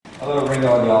Hello,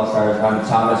 Ringo and the All-Stars. I'm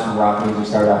Thomas from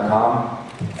RockMusicStar.com.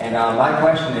 And my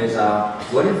question is,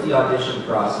 what is the audition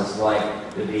process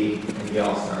like to be in the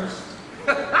All-Stars?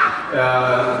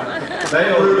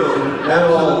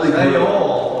 They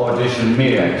all audition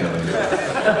me, actually.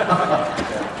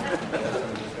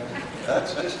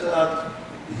 That's just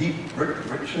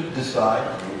Rick should decide.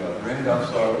 Ringo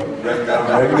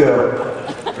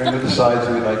decides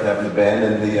who we'd like to have in the band,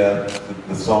 and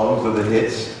the songs or the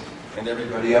hits, and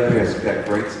everybody up here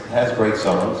has great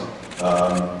songs.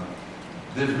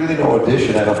 There's really no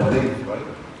audition, I don't believe, right?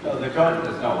 No, there's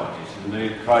no audition. The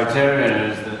criterion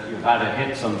is that you've had a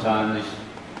hit sometime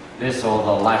this or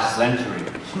the last century.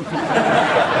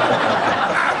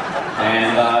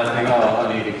 And I think, I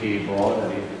need a keyboard, I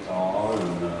need a guitar,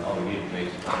 and I need a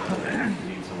bass player, I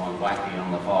need someone wacky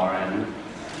on the far end.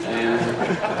 And,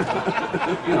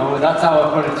 that's how I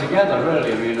put it together,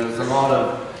 really. I mean, there's a lot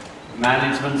of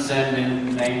management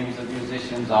sending names of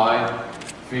musicians. I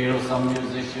feel some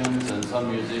musicians and some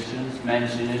musicians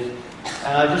mention it.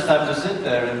 And I just have to sit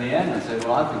there in the end and say,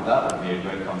 well, I think that would be a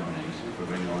great combination for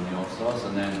Ringo and the All-Stars.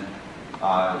 And then,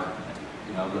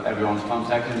 everyone's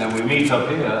contacted, and then we meet up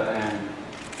here, and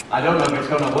I don't know if it's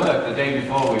going to work the day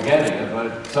before we get here,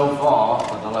 but so far,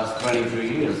 for the last 23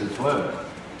 years, it's worked.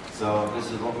 So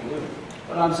this is what we do.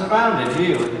 But I'm surrounded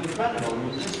here with incredible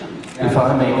musicians. If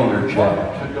I may interject.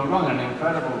 What could go wrong? And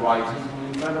incredible writers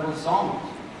and incredible songs.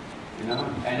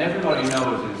 And everybody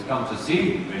knows who's come to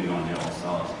see Ringo and the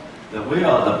All-Stars that we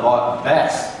are the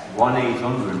best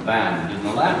 1-800 band in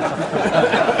the land.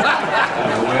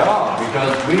 We are,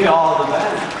 because we are the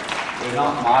band. We're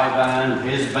not my band,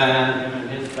 his band, him and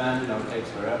his band. It takes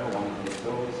forever, one of those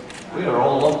stories. We are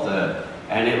all up there.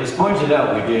 And it was pointed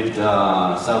out we did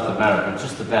South America,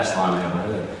 just the best line I ever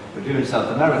heard. We're doing South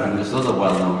America, and this other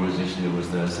well-known musician who was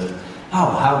there said,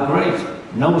 "Oh, how great,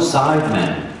 no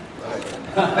sidemen."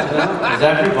 Because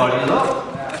everybody looked.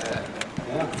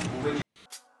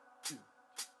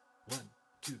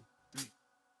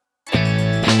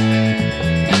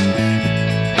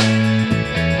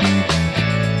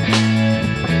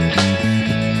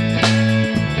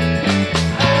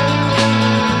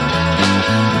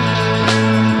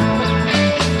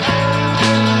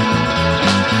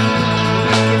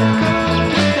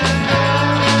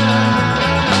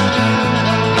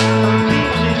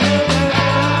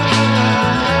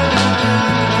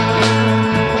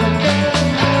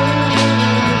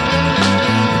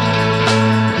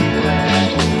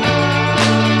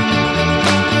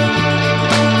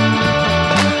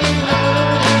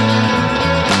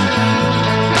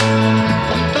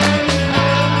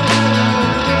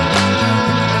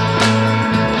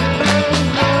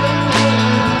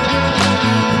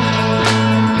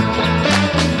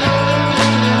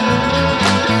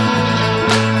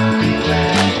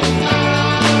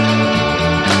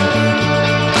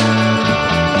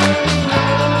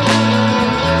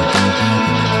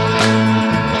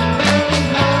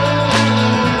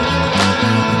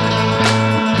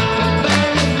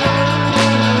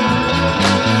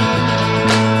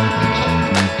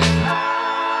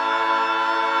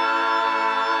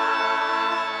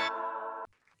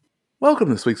 Welcome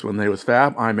to this week's When They Was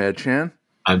Fab. I'm Ed Chan.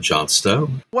 I'm John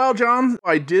Stone. Well, John,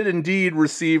 I did indeed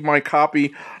receive my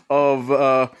copy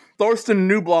of Thorsten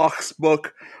Nubloch's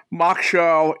book, Mock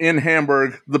Show in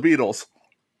Hamburg, The Beatles.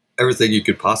 Everything you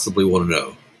could possibly want to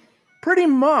know. Pretty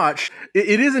much.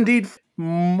 It is indeed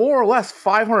more or less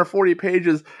 540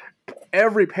 pages,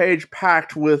 every page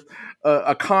packed with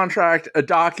a contract, a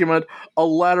document, a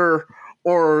letter,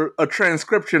 or a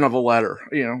transcription of a letter.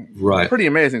 Right. Pretty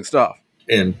amazing stuff.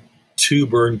 And 2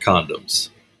 burned condoms.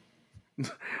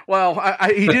 Well,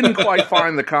 he didn't quite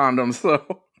find the condoms,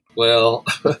 so. Well,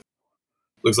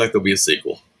 looks like there'll be a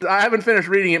sequel. I haven't finished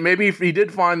reading it. Maybe if he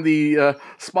did find the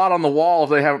spot on the wall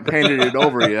if they haven't painted it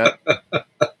over yet.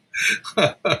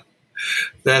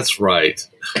 That's right.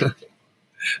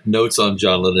 Notes on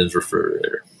John Lennon's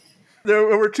refrigerator.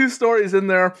 There were 2 stories in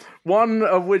there, one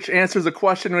of which answers a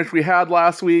question which we had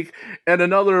last week, and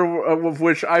another of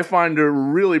which I find are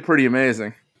really pretty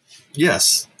amazing.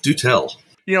 Yes, do tell.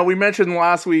 We mentioned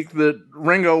last week that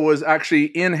Ringo was actually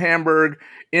in Hamburg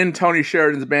in Tony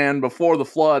Sheridan's band before the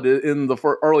flood in the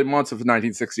early months of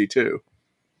 1962.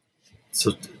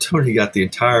 So Tony got the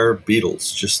entire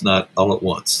Beatles, just not all at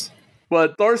once.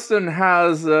 But Thorsten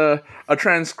has a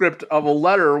transcript of a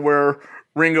letter where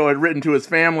Ringo had written to his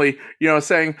family,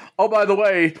 saying, "Oh, by the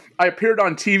way, I appeared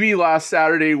on TV last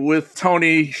Saturday with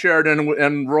Tony Sheridan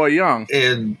and Roy Young."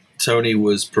 And Tony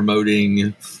was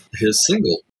promoting his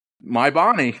single. My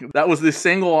Bonnie. That was the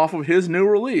single off of his new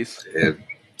release. And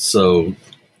so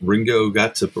Ringo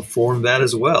got to perform that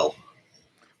as well.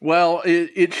 Well,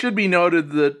 it should be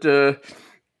noted that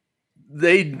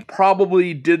they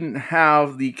probably didn't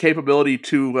have the capability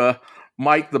to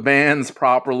mic the bands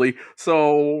properly,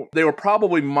 so they were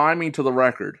probably miming to the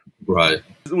record, Right.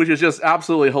 which is just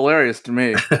absolutely hilarious to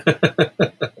me.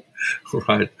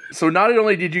 Right. So not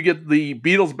only did you get the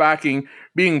Beatles backing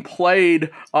being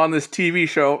played on this TV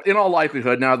show, in all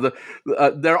likelihood, now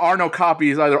there are no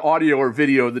copies, either audio or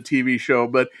video, of the TV show,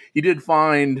 but he did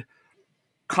find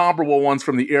comparable ones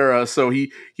from the era, so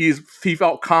he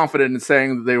felt confident in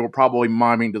saying that they were probably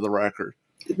miming to the record.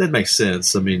 That makes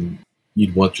sense. I mean,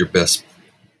 you'd want your best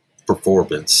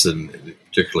performance, and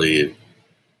particularly,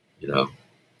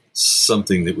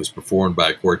 something that was performed by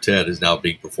a quartet is now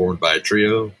being performed by a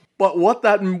trio. But what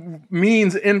that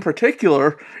means in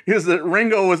particular is that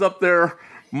Ringo was up there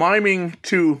miming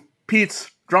to Pete's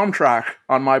drum track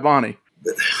on My Bonnie.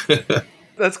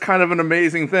 That's kind of an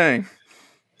amazing thing.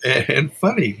 And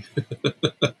funny.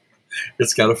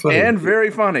 It's kind of funny. And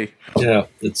very funny. Yeah,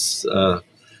 it's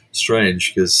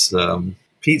strange because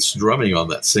Pete's drumming on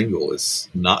that single is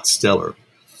not stellar.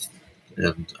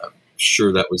 And I'm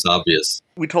sure that was obvious.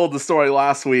 We told the story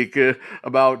last week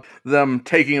about them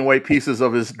taking away pieces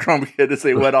of his drum kit as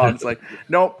they went on. It's like,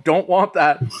 nope, don't want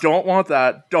that, don't want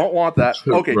that, don't want that.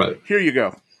 Okay, Right. Here you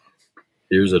go.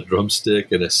 Here's a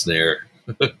drumstick and a snare.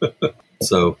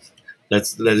 So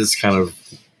that is kind of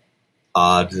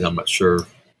odd. I'm not sure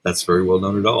that's very well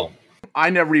known at all. I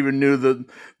never even knew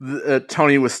that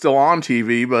Tony was still on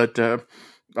TV, but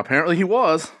apparently he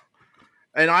was.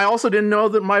 And I also didn't know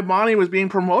that My Bonnie was being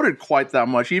promoted quite that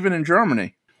much, even in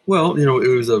Germany. Well, it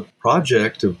was a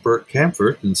project of Bert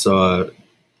Kaempfert, and so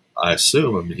I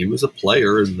assume, he was a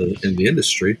player in the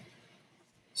industry.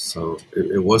 So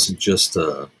it wasn't just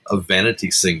a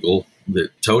vanity single that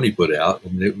Tony put out.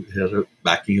 It had a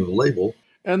backing of the label.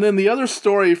 And then the other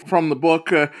story from the book,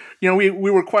 we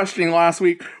were questioning last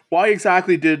week, why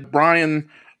exactly did Brian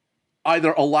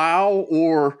either allow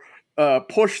or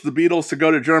push the Beatles to go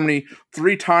to Germany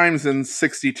 3 times in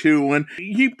 '62 when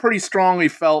he pretty strongly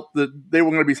felt that they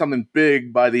were going to be something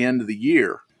big by the end of the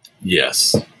year?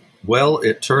 Yes. Well,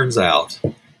 it turns out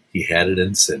he had an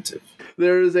incentive.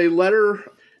 There is a letter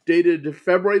dated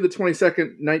February the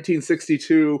 22nd,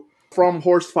 1962, from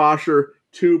Horst Fascher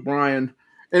to Brian.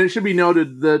 And it should be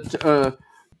noted that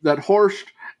that Horst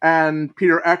and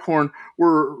Peter Eckhorn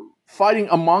were fighting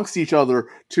amongst each other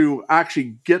to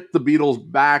actually get the Beatles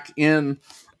back in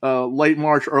late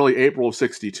March, early April of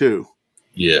 '62.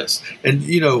 Yes. And,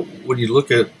 when you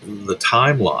look at the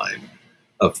timeline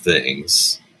of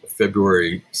things,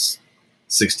 February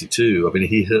 '62,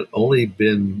 he had only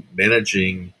been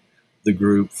managing the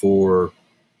group for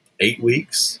 8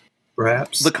 weeks,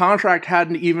 perhaps. The contract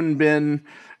hadn't even been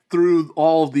through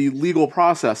all of the legal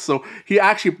process, so he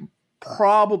actually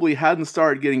probably hadn't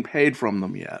started getting paid from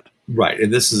them yet. Right,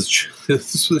 and this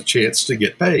was a chance to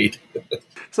get paid.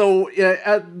 So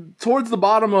towards the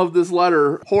bottom of this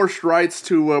letter, Horst writes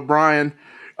to Brian,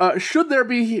 should there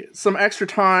be some extra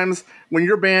times when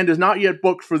your band is not yet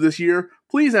booked for this year,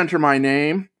 please enter my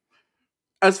name.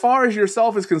 As far as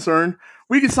yourself is concerned,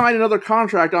 we could sign another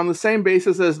contract on the same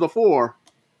basis as before,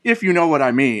 if you know what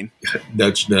I mean.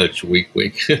 Nudge, nudge, wink,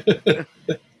 wink.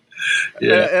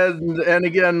 Yeah. And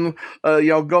again,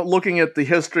 looking at the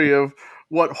history of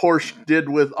what Horst did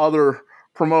with other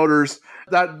promoters,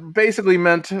 that basically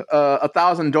meant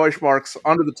 1,000 Deutschmarks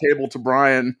under the table to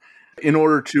Brian in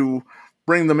order to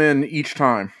bring them in each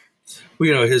time.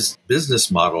 Well, his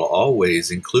business model always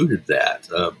included that.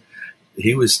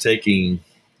 He was taking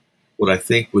what I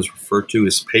think was referred to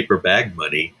as paper bag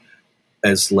money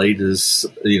as late as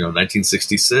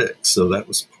 1966. So that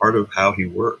was part of how he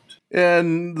worked.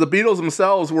 And the Beatles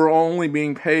themselves were only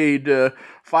being paid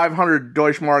 500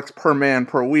 Deutschmarks per man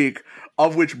per week,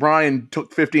 of which Brian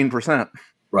took 15%.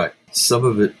 Right. Some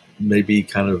of it may be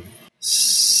kind of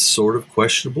sort of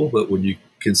questionable, but when you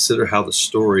consider how the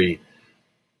story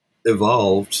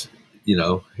evolved,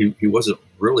 he wasn't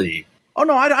really... Oh,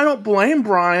 no, I don't blame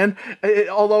Brian,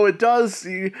 although it does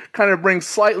kind of bring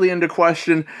slightly into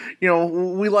question,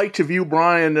 we like to view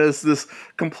Brian as this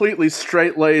completely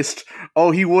straight-laced,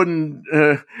 he wouldn't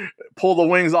pull the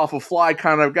wings off a fly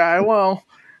kind of guy. Well,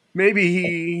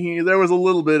 maybe there was a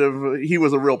little bit of, he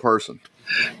was a real person.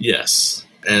 Yes,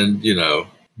 and,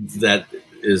 that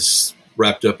is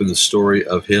wrapped up in the story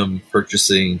of him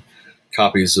purchasing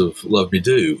copies of Love Me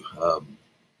Do,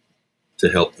 to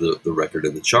help the record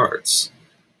in the charts.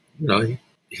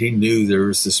 He knew there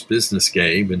was this business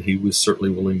game, and he was certainly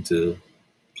willing to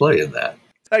play in that.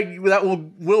 that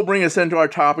will bring us into our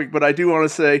topic, but I do want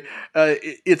to say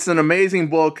it's an amazing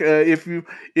book. If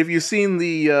you've seen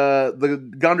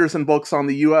the Gunderson books on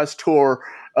the U.S. tour,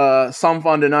 Some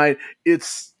Fun Tonight,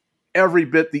 it's every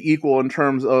bit the equal in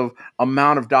terms of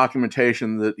amount of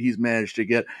documentation that he's managed to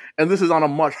get, and this is on a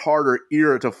much harder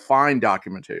era to find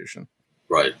documentation.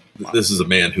 Right. This is a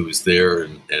man who was there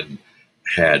and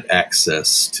had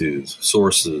access to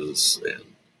sources and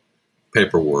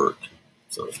paperwork.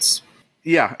 So it's...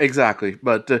 Yeah, exactly.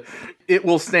 But it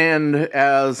will stand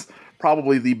as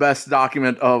probably the best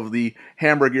document of the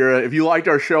Hamburg era. If you liked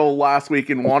our show last week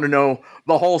and want to know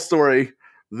the whole story,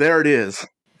 there it is.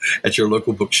 At your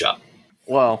local bookshop.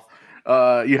 Well,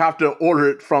 you have to order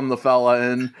it from the fella,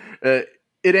 and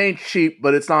it ain't cheap,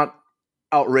 but it's not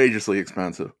outrageously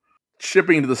expensive.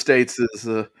 Shipping to the States is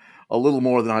a little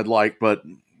more than I'd like, but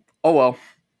oh well.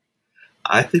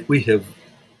 I think we have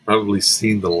probably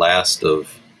seen the last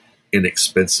of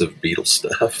inexpensive Beatles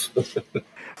stuff.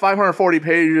 540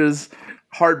 pages,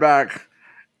 hardback.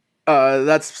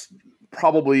 That's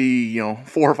probably 4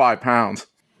 or 5 pounds.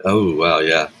 Oh wow,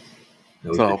 yeah.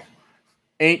 Okay. So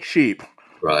ain't cheap.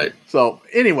 Right. So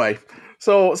anyway,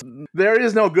 there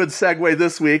is no good segue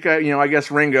this week. I guess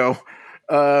Ringo.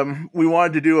 We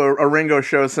wanted to do a Ringo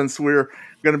show since we're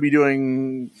going to be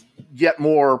doing yet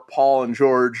more Paul and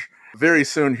George very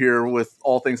soon here with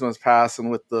All Things Must Pass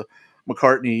and with the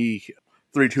McCartney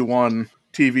 321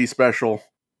 TV special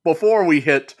before we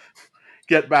hit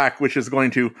Get Back, which is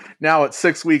going to, now at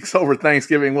 6 weeks over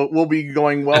Thanksgiving, we'll be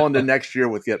going well into next year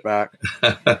with Get Back.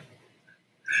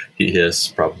 Yes,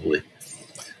 probably.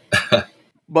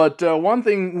 But one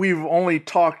thing we've only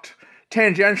talked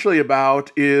tangentially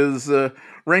about is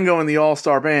Ringo and the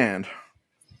All-Star Band.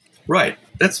 Right.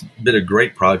 That's been a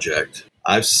great project.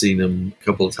 I've seen him a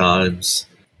couple of times,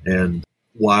 and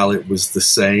while it was the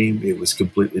same, it was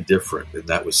completely different, and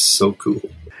that was so cool.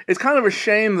 It's kind of a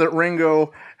shame that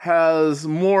Ringo has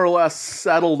more or less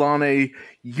settled on a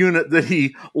unit that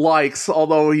he likes,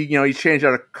 although he changed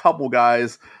out a couple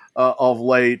guys of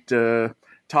late. Todd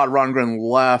Rundgren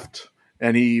left,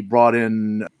 and he brought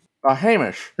in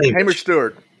Hamish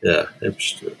Stewart. Yeah,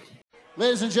 Hamish Stewart.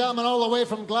 Ladies and gentlemen, all the way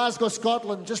from Glasgow,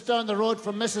 Scotland, just down the road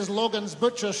from Mrs. Logan's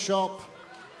butcher shop,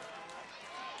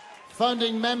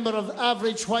 founding member of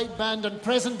Average White Band and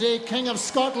present-day King of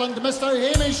Scotland, Mr.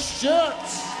 Hamish Stewart.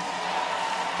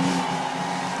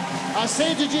 I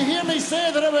say, did you hear me say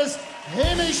that it was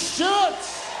Hamish Stewart?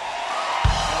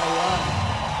 All right.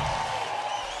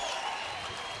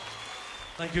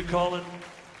 Thank you, Colin.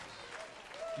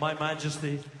 My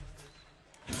Majesty.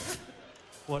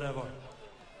 Whatever.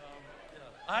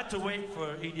 I had to wait for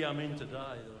Idi Amin to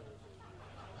die,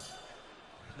 though.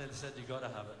 They said you gotta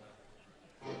have it.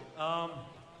 I'd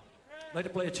like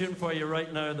to play a tune for you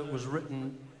right now that was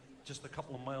written just a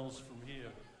couple of miles from here,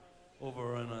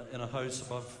 over in a house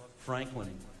above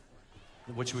Franklin,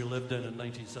 which we lived in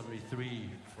 1973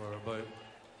 for about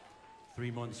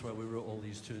 3 months while we wrote all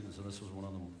these tunes, and this was one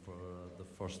of them for the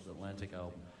first Atlantic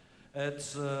album.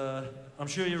 It's, I'm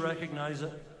sure you recognize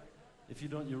it. If you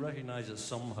don't, you recognize it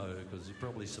somehow, because you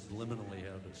probably subliminally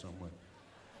heard it somewhere.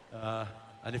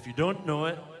 And if you don't know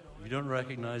it, if you don't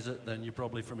recognize it, then you're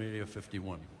probably from Area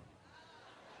 51.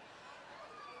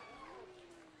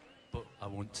 But I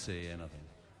won't say anything.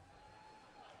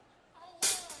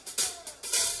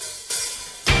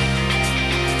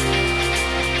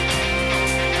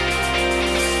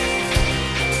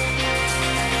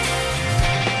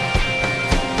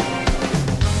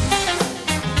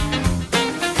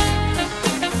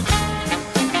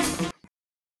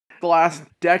 The last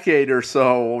decade or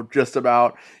so, just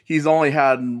about, he's only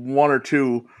had 1 or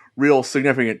 2 real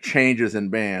significant changes in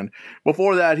band.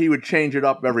 Before that, he would change it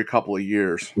up every couple of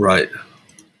years. Right.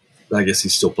 I guess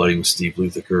he's still playing with Steve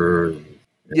Lukather.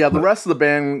 Yeah, the rest of the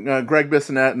band, Greg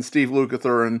Bissonette and Steve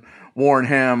Lukather and Warren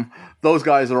Ham, those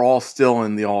guys are all still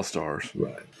in the All-Stars.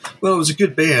 Right. Well, it was a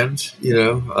good band,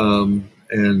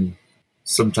 and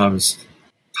sometimes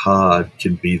Todd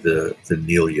can be the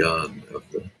Neil Young of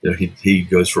the, he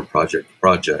goes from project to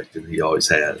project, and he always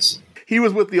has. He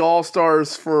was with the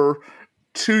All-Stars for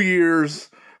 2 years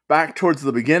back towards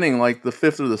the beginning, like the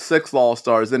 5th or the 6th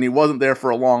All-Stars, then he wasn't there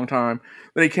for a long time.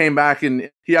 Then he came back,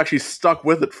 and he actually stuck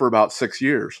with it for about 6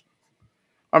 years.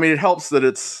 I mean, it helps that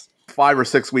it's 5 or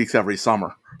 6 weeks every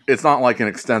summer. It's not like an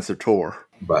extensive tour.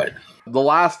 Right. The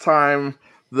last time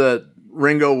that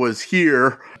Ringo was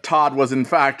here, Todd was, in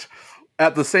fact,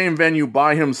 at the same venue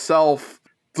by himself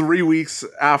 3 weeks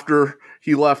after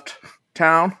he left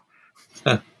town.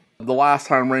 The last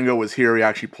time Ringo was here, he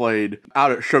actually played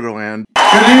out at Sugarland.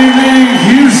 Good evening,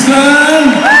 Houston!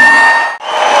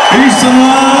 Peace and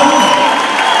love!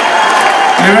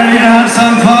 You ready to have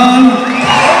some fun?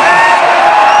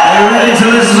 Are you ready to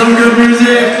listen to some good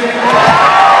music?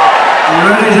 Are you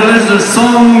ready to listen to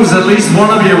songs at least one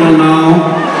of you will know?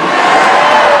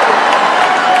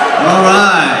 All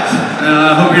right.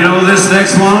 I hope you know this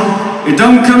next one. It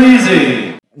don't come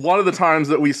easy. One of the times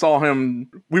that we saw him,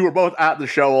 we were both at the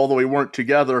show, although we weren't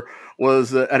together,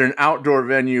 was at an outdoor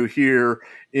venue here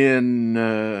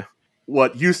in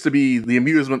what used to be the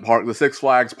amusement park, the Six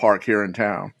Flags Park here in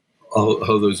town.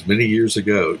 Oh, those many years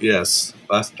ago. Yes,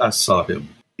 I saw him.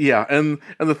 Yeah, and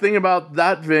the thing about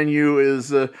that venue is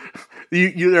there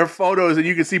are photos, and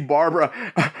you can see Barbara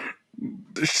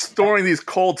storing these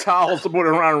cold towels to put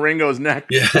around Ringo's neck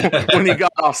when he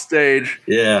got off stage.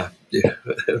 Yeah.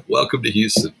 Welcome to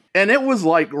Houston. And it was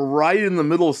like right in the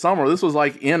middle of summer. This was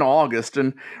like in August,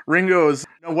 and Ringo's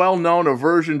a well-known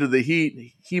aversion to the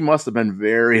heat. He must have been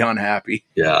very unhappy.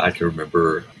 Yeah, I can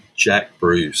remember Jack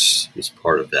Bruce was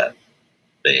part of that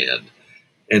band.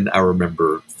 And I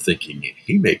remember thinking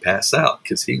he may pass out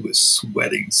because he was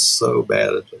sweating so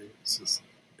bad. It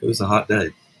was a hot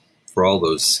day for all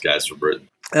those guys from Britain.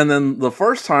 And then the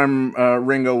first time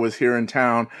Ringo was here in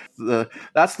town,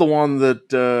 that's the one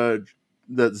that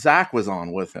Zach was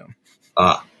on with him.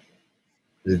 I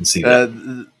didn't see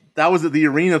that. That was at the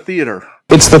Arena Theater.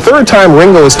 It's the third time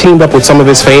Ringo has teamed up with some of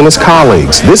his famous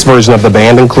colleagues. This version of the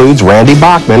band includes Randy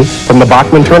Bachman from the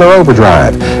Bachman-Turner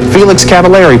Overdrive, Felix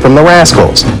Cavallari from the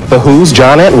Rascals, The Who's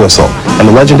John Entwistle, and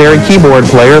the legendary keyboard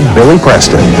player Billy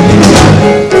Preston.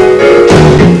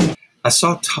 I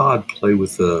saw Todd play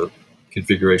with a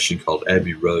configuration called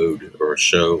Abbey Road, or a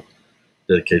show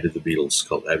dedicated to the Beatles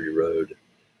called Abbey Road.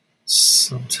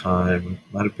 Sometime,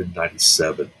 might have been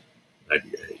 97,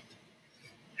 98.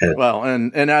 Well,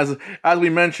 and as we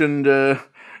mentioned,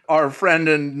 our friend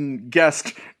and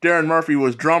guest Darren Murphy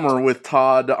was drummer with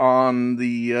Todd on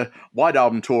the White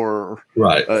Album tour,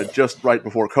 right? Just right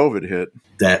before COVID hit.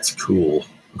 That's cool.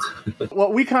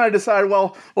 Well, we kind of decided.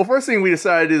 Well, first thing we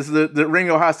decided is that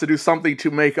Ringo has to do something to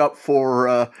make up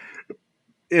for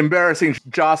embarrassing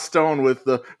Joss Stone with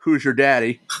the "Who's Your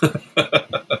Daddy."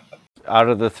 Out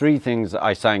of the three things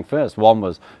I sang first, one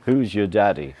was "Who's Your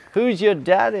Daddy? Who's Your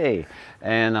Daddy?"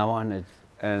 And I wanted,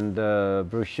 and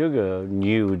Bruce Sugar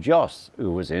knew Joss, who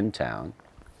was in town.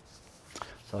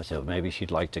 So I said maybe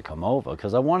she'd like to come over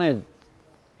because I wanted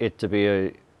it to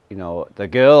be the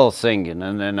girl singing,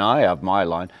 and then I have my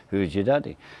line, "Who's your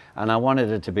daddy?" And I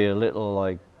wanted it to be a little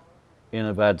like in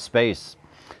a bad space.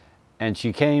 And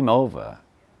she came over.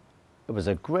 It was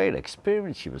a great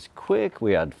experience. She was quick.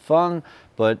 We had fun,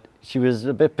 but she was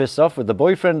a bit pissed off with the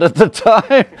boyfriend at the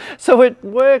time. So it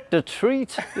worked a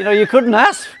treat. You couldn't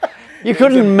ask. You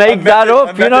couldn't make that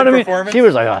up. You know what I mean? She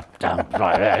was like, "Oh, damn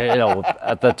right,"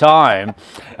 at the time.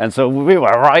 And so we were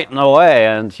writing away,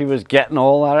 and she was getting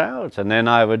all that out. And then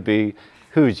I would be,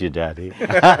 "Who's your daddy?"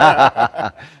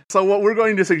 So what we're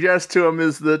going to suggest to him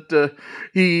is that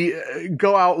he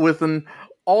go out with an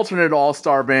alternate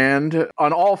all-star band,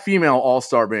 an all-female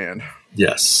all-star band.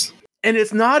 Yes. And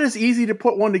it's not as easy to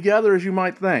put one together as you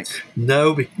might think.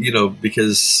 No,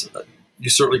 because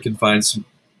you certainly can find some,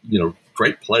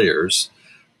 great players,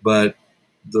 but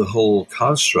the whole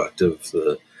construct of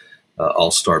the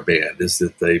all-star band is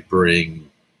that they bring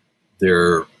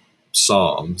their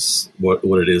songs, what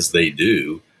it is they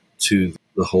do, to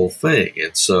the whole thing.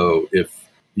 And so if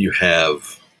you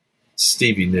have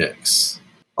Stevie Nicks,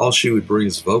 all she would bring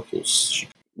is vocals.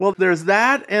 Well, there's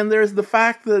that, and there's the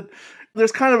fact that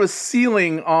there's kind of a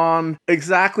ceiling on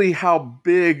exactly how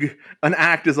big an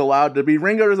act is allowed to be.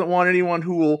 Ringo doesn't want anyone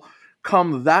who will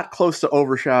come that close to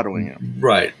overshadowing him.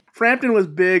 Right. Frampton was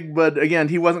big, but again,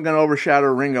 he wasn't going to overshadow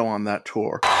Ringo on that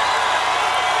tour. Thank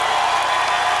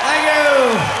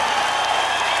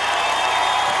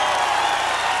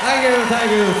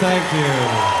you.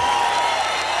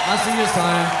 I'll see you this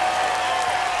time.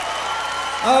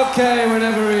 Okay,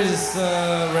 whenever he's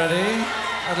ready,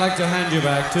 I'd like to hand you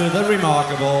back to the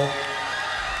remarkable,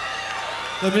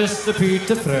 the Mr.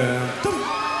 Peter Frampton.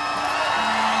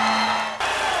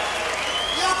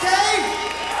 You okay?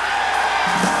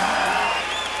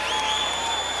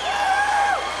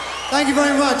 Thank you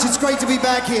very much. It's great to be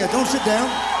back here. Don't sit down.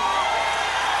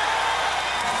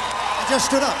 I just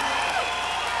stood up.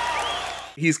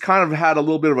 He's kind of had a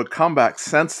little bit of a comeback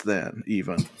since then,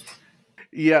 even.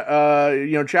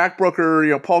 Yeah, Jack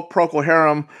Brooker, Paul Procol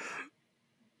Harum,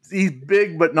 he's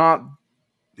big but not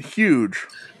huge.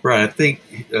 Right. I think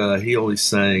he only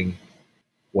sang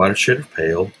Whiter Shade of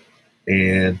Pale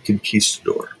and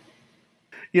Conquistador.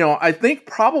 I think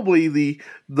probably the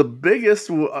biggest,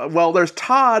 there's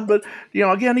Todd, but,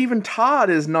 again, even Todd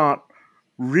is not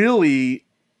really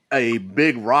a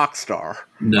big rock star.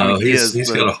 No, I mean,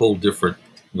 he's got a whole different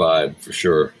vibe for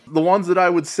sure. The ones that I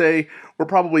would say were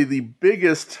probably the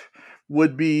biggest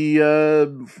would be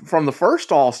from the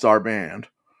first All-Star band.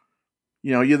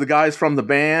 You know, you had the guys from the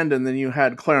band, and then you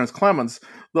had Clarence Clemons.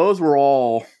 Those were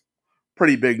all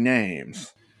pretty big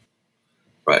names.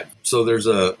 Right. So there's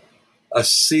a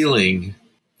ceiling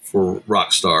for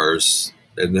rock stars,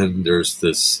 and then there's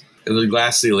the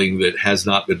glass ceiling that has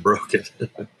not been broken.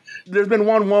 There's been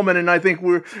one woman, and I think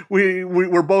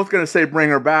we're both going to say bring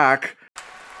her back.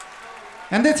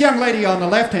 And this young lady on the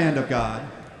left hand of God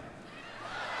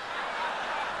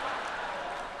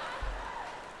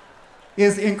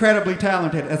is incredibly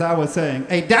talented, as I was saying.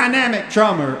 A dynamic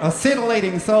drummer, a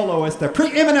scintillating soloist, a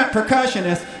preeminent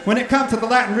percussionist. When it comes to the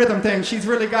Latin rhythm thing, she's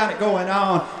really got it going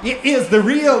on. It is the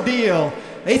real deal.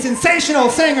 A sensational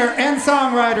singer and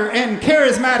songwriter and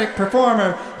charismatic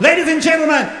performer. Ladies and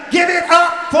gentlemen, give it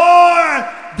up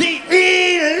for the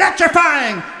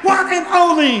electrifying one and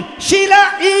only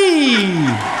Sheila E.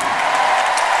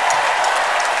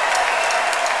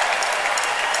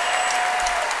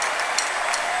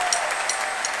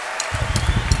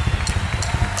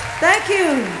 Thank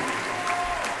you.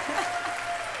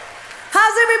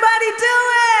 How's everybody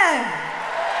doing?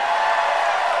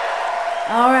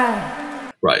 All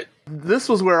right. Right. This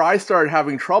was where I started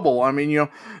having trouble. I mean, you know,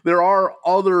 there are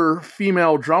other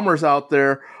female drummers out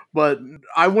there, but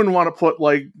I wouldn't want to put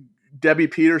like Debbie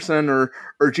Peterson or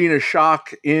Gina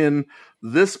Schock in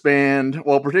this band.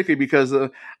 Well, particularly because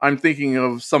I'm thinking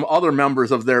of some other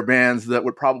members of their bands that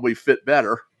would probably fit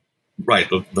better. Right.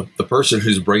 The person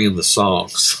who's bringing the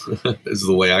songs is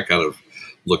the way I kind of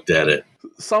looked at it.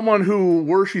 Someone who,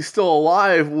 were she still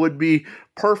alive, would be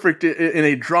perfect in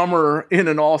a drummer in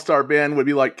an all-star band would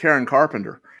be like Karen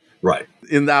Carpenter. Right.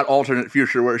 In that alternate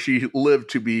future where she lived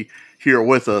to be here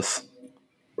with us.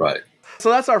 Right.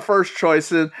 So that's our first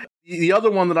choice. And the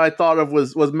other one that I thought of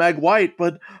was Meg White,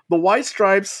 but the White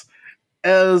Stripes,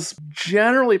 as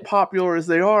generally popular as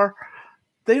they are,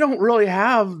 they don't really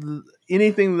have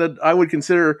anything that I would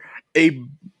consider a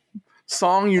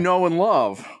song you know and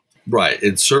love. Right.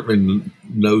 It's certainly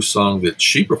no song that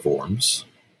she performs.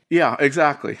 Yeah,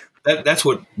 exactly. That's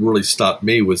what really stopped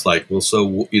me was like, well,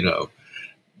 so, you know,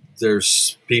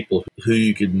 there's people who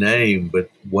you could name, but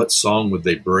what song would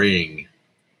they bring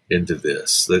into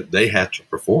this? That they have to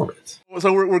perform it.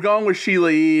 So we're going with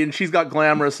Sheila E., and she's got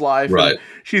Glamorous Life. Right. And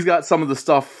she's got some of the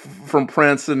stuff from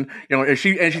Prince, and you know, and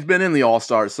she's been in the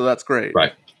All-Stars, so that's great.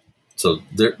 Right. So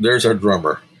there's our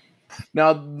drummer.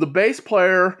 Now the bass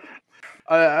player,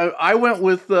 I went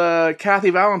with Kathy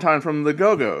Valentine from the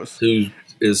Go-Go's, who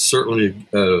is certainly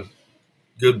a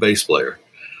good bass player.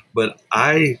 But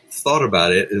I thought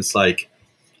about it. It's like,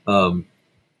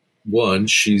 one,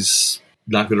 she's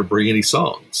not going to bring any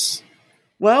songs.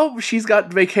 Well, she's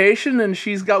got Vacation, and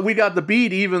We Got the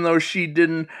Beat, even though she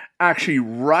didn't actually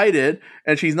write it,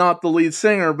 and she's not the lead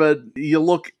singer. But you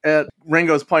look at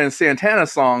Ringo's playing Santana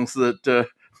songs that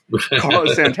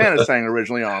Carlos Santana sang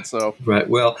originally on. So right.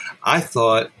 Well, I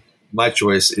thought my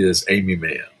choice is Amy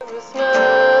Mann. There's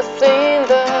nothing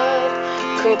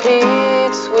that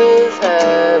competes with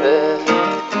heaven.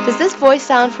 Does this voice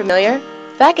sound familiar?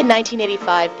 Back in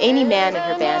 1985, Amy Mann and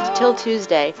her band, Till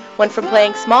Tuesday, went from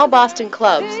playing small Boston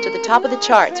clubs to the top of the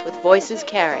charts with Voices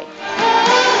Carry.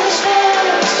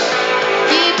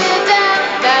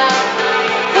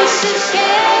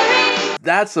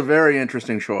 That's a very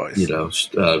interesting choice. You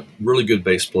know, really good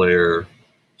bass player.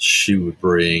 She would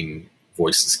bring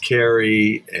Voices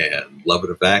Carry and Love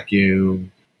in a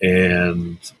Vacuum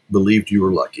and Believed You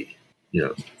Were Lucky. You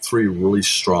know, 3 really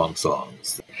strong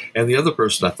songs. And the other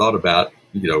person I thought about,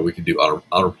 you know, we could do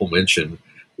honorable mention,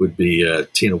 would be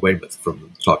Tina Weymouth from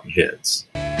the Talking Heads.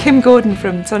 Kim Gordon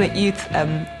from Sonic Youth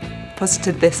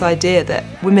posited this idea that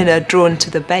women are drawn to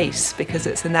the bass because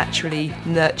it's a naturally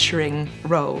nurturing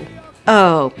role.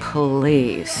 Oh,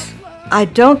 please. I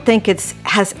don't think it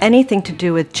has anything to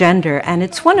do with gender, and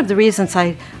it's one of the reasons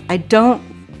I've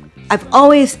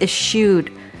always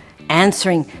eschewed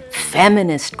answering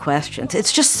feminist questions.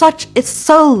 It's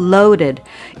so loaded.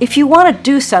 If you want to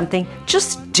do something,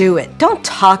 just do it. Don't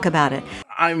talk about it.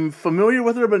 I'm familiar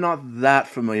with her, but not that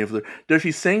familiar with her. Does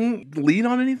she sing lead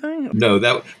on anything? No,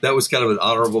 that was kind of an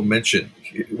honorable mention.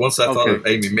 Once I thought of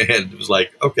Amy Mann, it was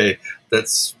like, okay,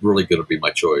 that's really going to be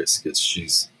my choice because she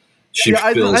fills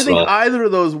I think all. either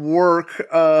of those work.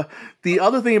 The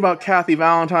other thing about Kathy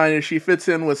Valentine is she fits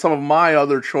in with some of my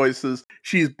other choices.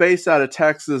 She's based out of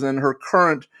Texas, and her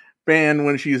current band,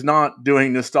 when she's not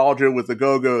doing Nostalgia with the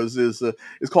Go-Go's, is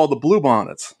called the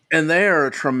Bluebonnets, and they are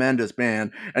a tremendous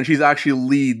band. And she's actually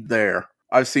lead there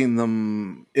I've seen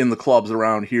them in the clubs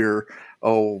around here,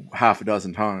 half a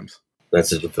dozen times.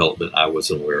 That's a development I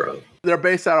wasn't aware of. They're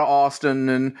based out of Austin,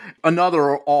 and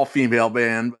another all-female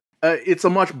band. It's a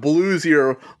much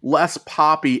bluesier, less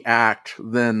poppy act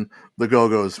than the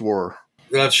Go-Go's were.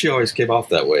 She always came off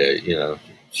that way,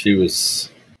 She was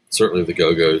certainly the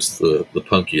Go-Go's, the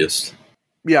punkiest.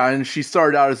 Yeah, and she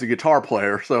started out as a guitar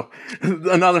player, so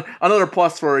another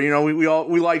plus for her.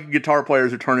 We like guitar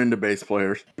players who turn into bass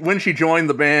players. When she joined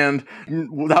the band,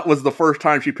 that was the first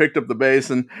time she picked up the bass,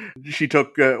 and she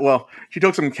took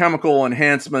some chemical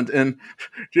enhancement and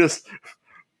just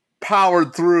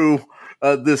powered through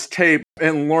this tape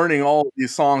and learning all of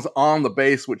these songs on the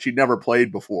bass, which she'd never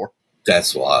played before.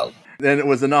 That's wild. And it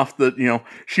was enough that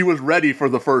she was ready for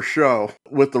the first show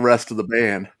with the rest of the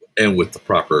band. And with the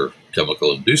proper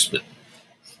chemical inducement.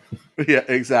 Yeah,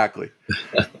 exactly.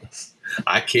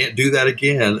 I can't do that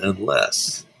again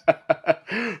unless.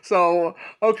 So,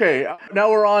 okay, now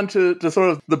we're on to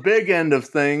sort of the big end of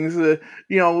things.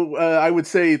 I would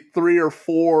say 3 or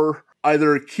 4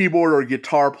 either keyboard or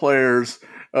guitar players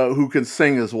who can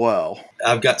sing as well.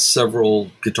 I've got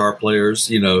several guitar players.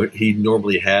 He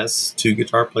normally has 2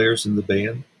 guitar players in the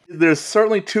band. There's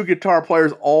certainly 2 guitar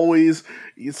players always.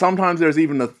 Sometimes there's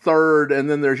even a third, and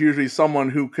then there's usually someone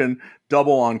who can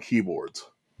double on keyboards.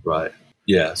 Right.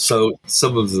 Yeah. So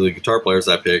some of the guitar players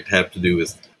I picked have to do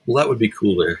with, that would be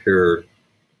cool to hear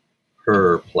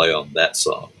her play on that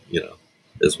song,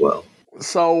 as well.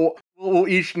 So we'll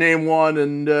each name one,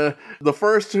 and the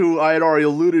first who I had already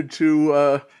alluded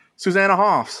to, Susanna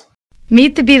Hoffs.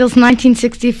 Meet the Beatles,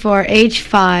 1964, age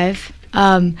 5.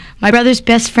 My brother's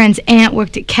best friend's aunt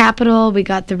worked at Capitol. We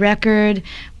got the record.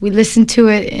 We listened to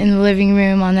it in the living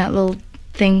room on that little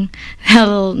thing,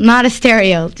 not a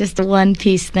stereo, just a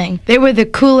one-piece thing. They were the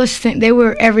coolest thing. They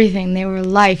were everything. They were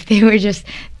life. They were just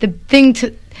the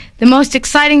most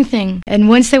exciting thing. And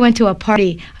once they went to a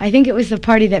party, I think it was the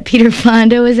party that Peter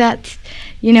Fonda was at,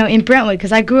 in Brentwood,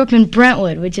 because I grew up in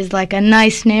Brentwood, which is like a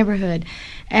nice neighborhood.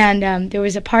 And there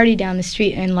was a party down the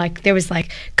street, and there was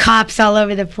cops all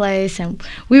over the place, and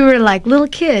we were like little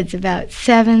kids, about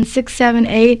 6, 7,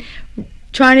 8,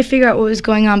 trying to figure out what was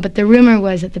going on. But the rumor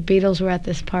was that the Beatles were at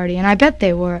this party, and I bet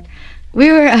they were. We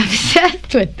were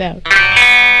obsessed with them.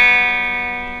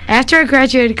 After I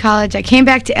graduated college, I came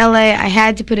back to LA. I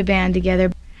had to put a band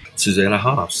together. Susanna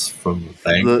Hoffs from the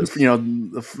Bangles.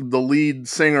 The lead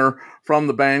singer from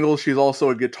the Bangles. She's also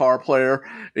a guitar player.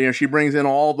 She brings in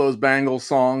all those Bangles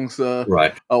songs.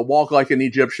 Right. Walk Like an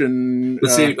Egyptian.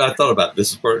 But see, I thought about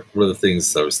this. Is one of the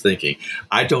things I was thinking.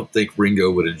 I don't think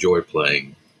Ringo would enjoy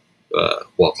playing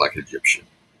Walk Like an Egyptian.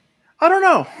 I don't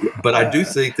know. But I do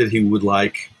think that he would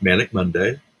like Manic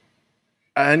Monday.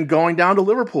 And Going Down to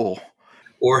Liverpool.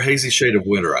 Or Hazy Shade of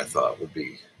Winter, I thought would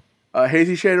be.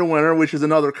 Hazy Shade of Winter, which is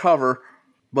another cover.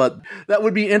 But that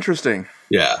would be interesting.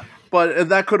 Yeah. But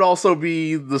that could also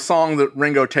be the song that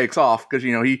Ringo takes off, because,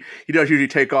 he does usually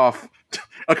take off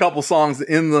a couple songs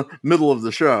in the middle of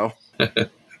the show.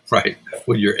 Right.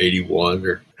 When you're 81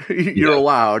 or... You're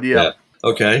allowed, yeah.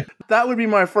 Okay. That would be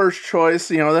my first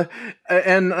choice,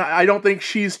 and I don't think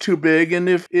she's too big. And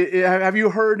have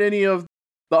you heard any of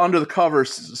the Under the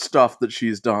Covers stuff that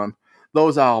she's done?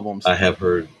 Those albums? I have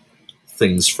heard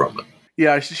things from it.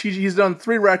 Yeah, she's done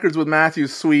 3 records with Matthew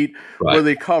Sweet, right, where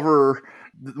they cover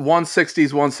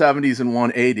 160s, 170s, and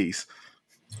 180s.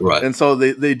 Right. And so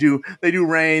they do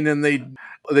Rain, and they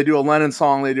do a Lennon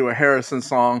song, they do a Harrison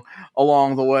song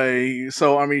along the way.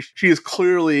 So, I mean, she is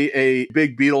clearly a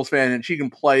big Beatles fan, and she can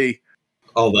play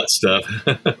all that stuff.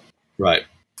 Right.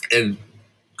 And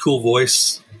cool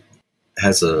voice,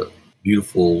 has a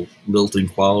beautiful lilting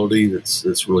quality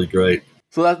that's really great.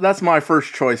 So that's my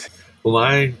first choice.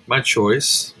 Well, my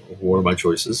choice, one of my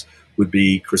choices, would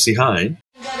be Chrissie Hynde.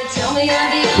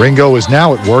 Ringo is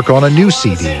now at work on a new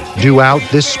CD, due out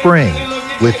this spring,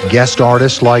 with guest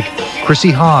artists like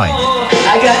Chrissie Hynde.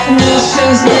 I got new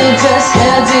shoes, new dress,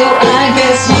 hairdo. I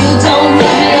guess you don't love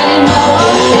me anymore.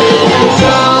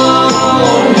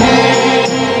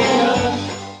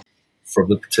 From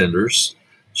the Pretenders,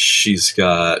 she's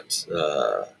got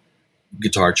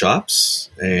guitar chops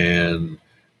and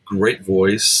great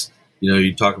voice.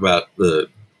 You talk about the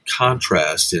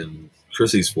contrast in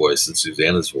Chrissie's voice and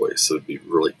Susanna's voice. So it'd be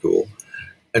really cool.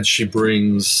 And she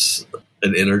brings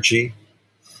an energy,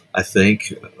 I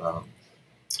think.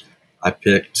 I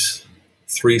picked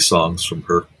 3 songs from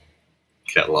her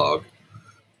catalog,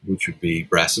 which would be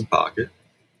Brass in Pocket.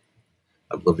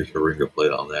 I'd love to hear Ringo play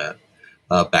on that.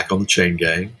 Back on the Chain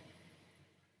Gang,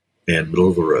 and Middle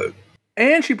of the Road.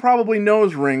 And she probably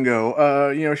knows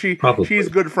Ringo. She's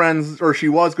good friends, or she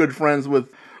was good friends with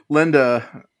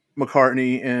Linda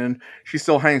McCartney, and she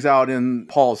still hangs out in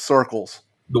Paul's circles.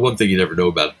 The one thing you never know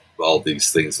about all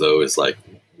these things, though, is like,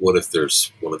 what if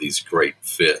there's one of these great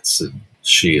fits and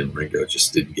she and Ringo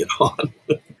just didn't get on?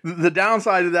 The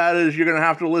downside of that is you're going to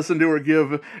have to listen to her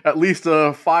give at least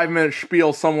a 5-minute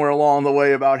spiel somewhere along the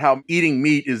way about how eating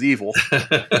meat is evil.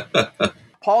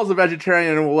 Paul's a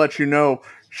vegetarian and will let you know.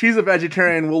 She's a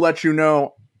vegetarian, will let you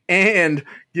know, and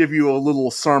give you a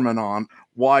little sermon on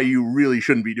why you really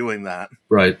shouldn't be doing that.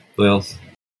 Right. Well.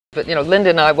 But, Linda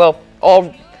and I,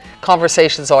 all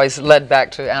conversations always led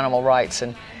back to animal rights.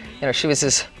 And, she was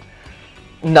as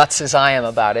nuts as I am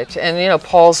about it. And,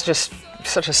 Paul's just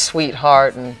such a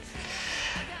sweetheart. And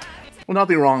well,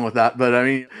 nothing wrong with that. But, I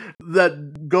mean,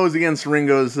 that goes against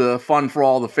Ringo's fun for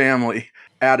all the family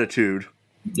attitude.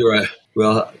 You're right.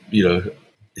 Well,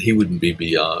 he wouldn't be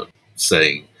beyond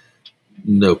saying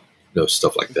no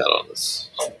stuff like that on this.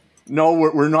 No,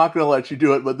 we're not going to let you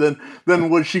do it. But then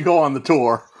would she go on the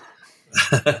tour?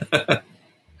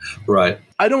 Right.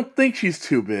 I don't think she's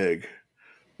too big.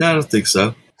 No, I don't think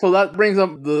so. So that brings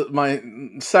up my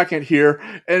second here,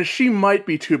 and she might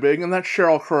be too big, and that's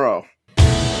Sheryl Crow.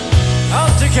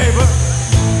 Out to Caper.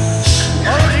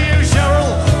 Over to you, Cheryl.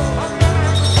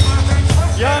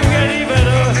 Young Eddie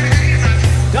Vedder.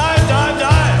 Dive, dive,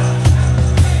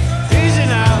 dive. Easy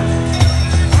now.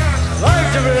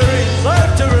 Life to Riri,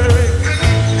 life to Riri.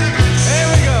 Here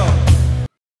we go.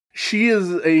 She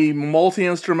is a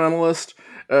multi-instrumentalist.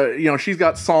 She's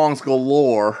got songs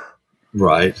galore.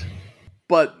 Right.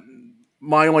 But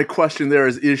my only question there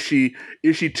is she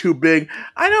too big?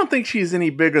 I don't think she's any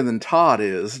bigger than Todd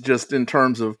is, just in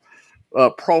terms of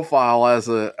profile as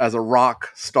a rock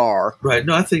star. Right.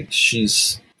 No, I think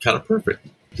she's kind of perfect.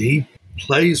 He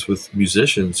plays with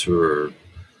musicians who are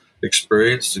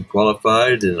experienced and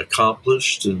qualified and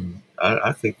accomplished, and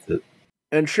I think that.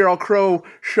 And Sheryl Crow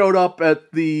showed up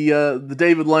at the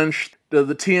David Lynch, the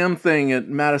TM thing at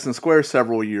Madison Square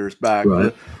several years back.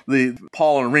 Right. The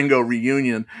Paul and Ringo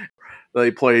reunion.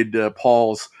 They played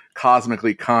Paul's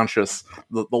Cosmically Conscious,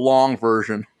 the long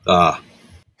version. Ah.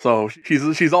 So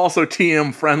she's also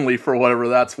TM friendly for whatever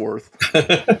that's worth.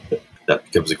 That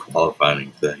becomes a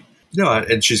qualifying thing.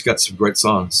 And she's got some great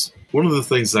songs. One of the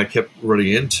things that I kept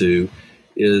running into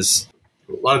is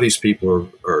a lot of these people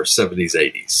are 70s,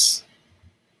 80s,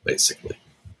 basically.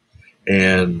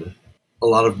 And a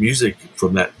lot of music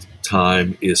from that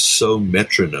time is so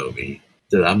metronome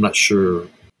that I'm not sure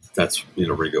that's,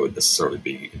 Ringo would necessarily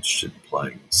be interested in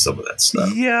playing some of that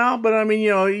stuff. Yeah, but I mean,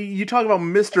 you talk about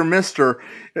Mr. Mister.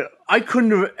 I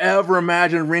couldn't have ever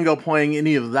imagined Ringo playing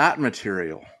any of that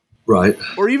material. Right.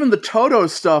 Or even the Toto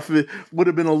stuff would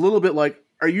have been a little bit like,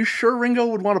 are you sure Ringo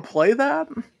would want to play that?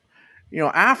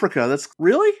 Africa, that's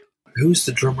really? Who's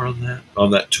the drummer on that?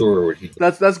 On that tour?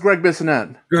 That's Greg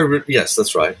Bissonette. Yes,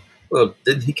 that's right. Well,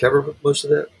 didn't he cover most of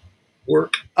that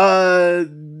work?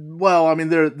 Well, I mean,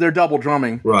 they're double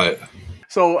drumming. Right.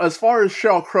 So as far as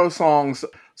Sheryl Crow songs,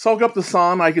 Soak Up the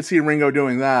Sun, I could see Ringo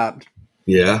doing that.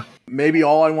 Yeah. Maybe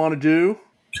All I Want to Do.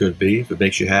 Could be, if it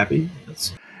makes you happy.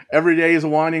 Every Day is a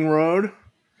Winding Road.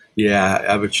 Yeah,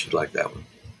 I bet you'd like that one.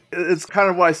 It's kind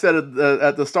of what I said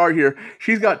at the start here.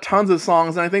 She's got tons of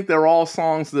songs, and I think they're all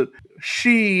songs that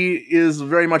she is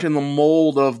very much in the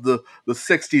mold of the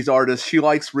 60s artist. She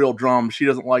likes real drums. She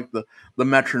doesn't like the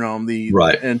metronome.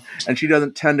 Right. And she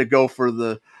doesn't tend to go for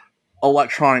the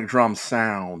electronic drum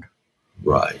sound.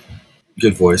 Right.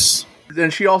 Good voice.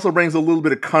 And she also brings a little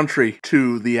bit of country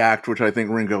to the act, which I think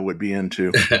Ringo would be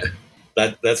into.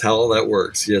 That's how all that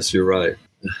works. Yes, you're right.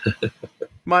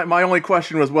 My only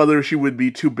question was whether she would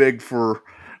be too big for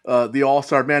the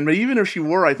All-Star Band. But even if she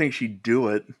were, I think she'd do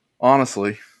it,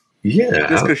 honestly. Yeah.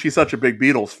 Just because she's such a big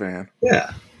Beatles fan.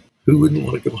 Yeah. Who wouldn't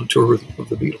want to go on tour with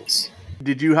the Beatles?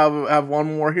 Did you have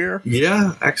one more here?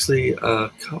 Yeah, actually a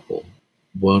couple.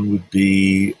 One would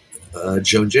be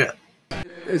Joan Jett.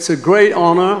 It's a great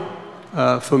honor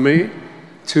for me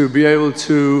to be able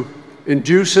to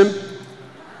induce him.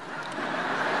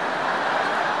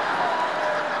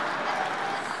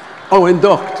 Oh,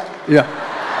 induct. Yeah.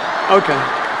 Okay.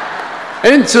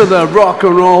 Into the Rock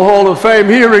and Roll Hall of Fame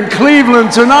here in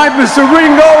Cleveland tonight, Mr.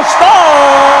 Ringo Starr!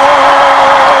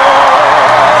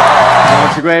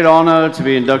 It's a great honor to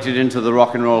be inducted into the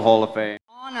Rock and Roll Hall of Fame.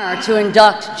 Honor to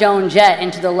induct Joan Jett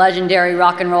into the legendary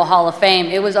Rock and Roll Hall of Fame.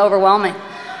 It was overwhelming.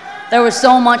 There was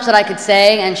so much that I could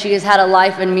say, and she has had a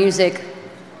life in music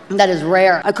that is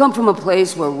rare. I come from a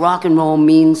place where rock and roll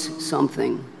means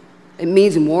something. It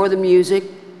means more than music,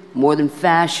 more than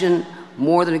fashion,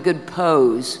 more than a good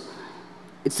pose.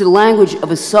 It's the language of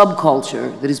a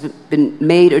subculture that has been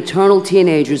made eternal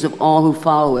teenagers of all who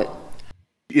follow it.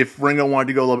 If Ringo wanted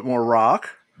to go a little bit more rock.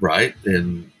 Right,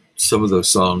 and some of those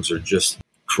songs are just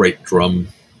great drum.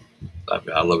 I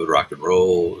mean, I love it, rock and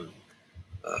roll,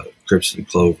 Crimson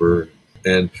Clover,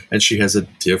 and she has a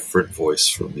different voice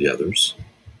from the others,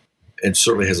 and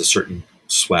certainly has a certain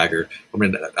swagger. I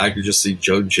mean, I could just see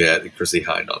Joan Jett and Chrissie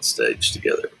Hynde on stage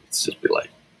together. It's just be like,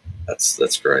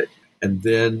 that's great. And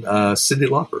then Cyndi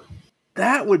Lauper.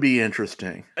 That would be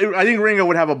interesting. I think Ringo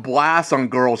would have a blast on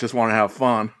Girls Just Want to Have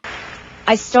Fun.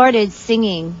 I started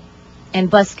singing and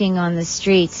busking on the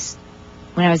streets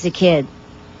when I was a kid.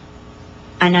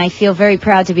 And I feel very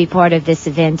proud to be part of this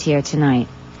event here tonight.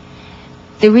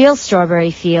 The real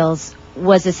Strawberry Fields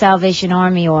was a Salvation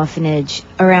Army orphanage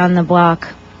around the block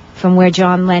from where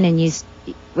John Lennon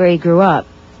where he grew up,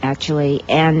 actually.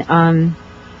 And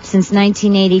since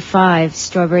 1985,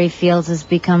 Strawberry Fields has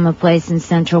become a place in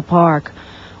Central Park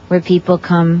where people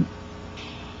come.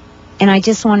 And I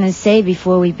just want to say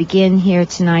before we begin here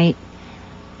tonight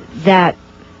that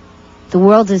the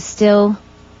world is still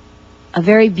a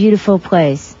very beautiful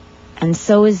place, and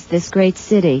so is this great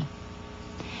city.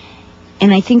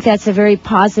 And I think that's a very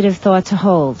positive thought to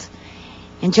hold.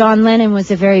 And John Lennon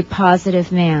was a very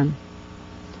positive man.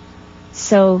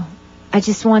 So I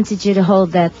just wanted you to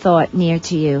hold that thought near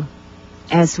to you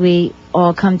as we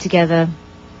all come together.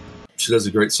 She does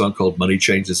a great song called Money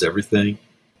Changes Everything,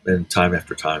 and Time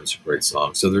After Time is a great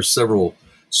song. So there's several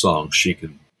songs she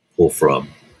can pull from,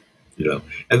 you know.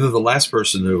 And then the last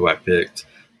person who I picked,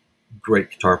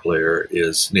 great guitar player,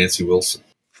 is Nancy Wilson.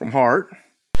 From Heart.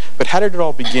 But how did it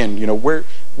all begin? You know, where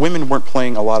women weren't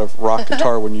playing a lot of rock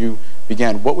guitar when you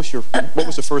began. What was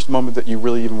the first moment that you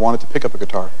really even wanted to pick up a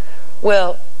guitar?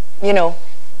 Well, you know,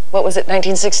 what was it,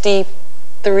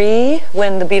 1963,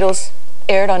 when the Beatles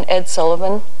aired on Ed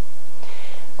Sullivan,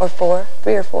 or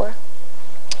 3 or 4.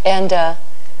 And it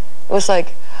was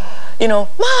like, you know,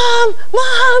 Mom,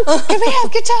 can we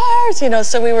have guitars? You know,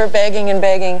 so we were begging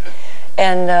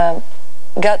and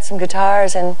got some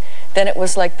guitars, and then it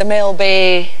was like the Mel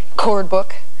Bay chord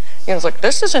book. You know, it's like,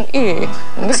 this is an E,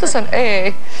 and this is an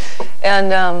A,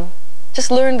 and just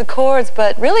learned the chords,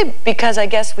 but really because I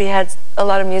guess we had a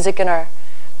lot of music in our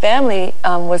family,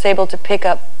 was able to pick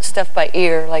up stuff by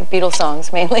ear, like Beatles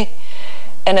songs mainly.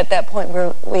 And at that point,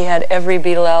 we had every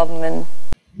Beatle album. And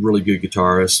really good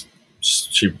guitarist.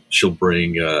 She'll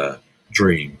bring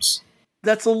Dreams.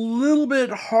 That's a little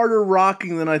bit harder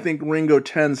rocking than I think Ringo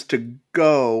tends to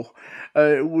go.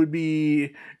 It would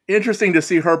be interesting to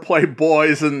see her play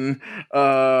Boys and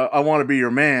I Want to Be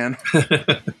Your Man.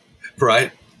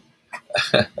 Right.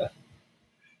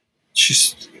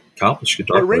 She's accomplished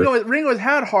guitar player. Ringo has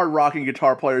had hard rocking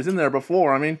guitar players in there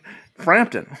before. I mean,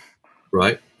 Frampton.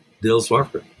 Right. Nils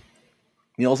Lofgren.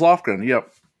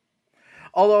 Yep.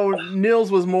 Although Nils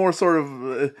was more sort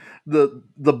of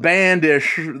the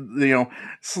bandish, you know,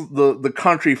 the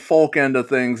country folk end of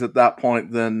things at that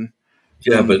point than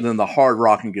the hard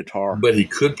rocking guitar. But he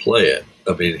could play it.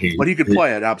 I mean, he could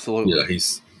play it, absolutely. Yeah,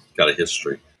 he's got a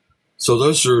history. So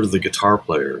those are the guitar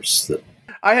players that.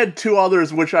 I had two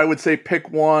others, which I would say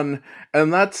pick one,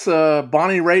 and that's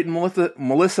Bonnie Raitt and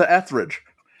Melissa Etheridge.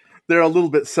 They're a little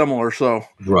bit similar, so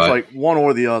right. It's like one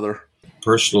or the other.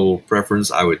 Personal preference,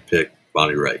 I would pick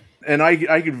Bonnie Raitt. And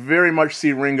I could very much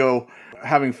see Ringo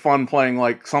having fun playing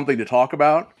like Something to Talk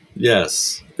About.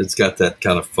 Yes, it's got that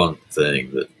kind of funk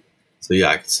thing. So yeah,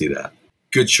 I can see that.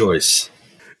 Good choice.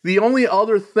 The only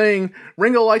other thing,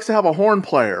 Ringo likes to have a horn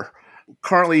player.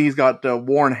 Currently, he's got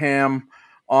Warren Ham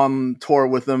on tour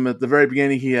with him. At the very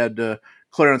beginning, he had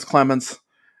Clarence Clements,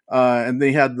 and then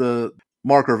he had the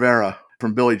Mark Rivera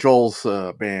from Billy Joel's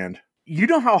band. You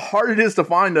know how hard it is to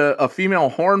find a female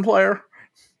horn player?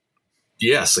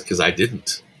 Yes, because I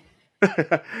didn't.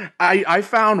 I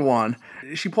found one.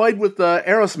 She played with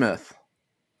Aerosmith.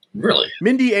 Really?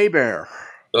 Mindy Abair.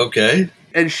 Okay.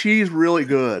 And she's really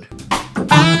good.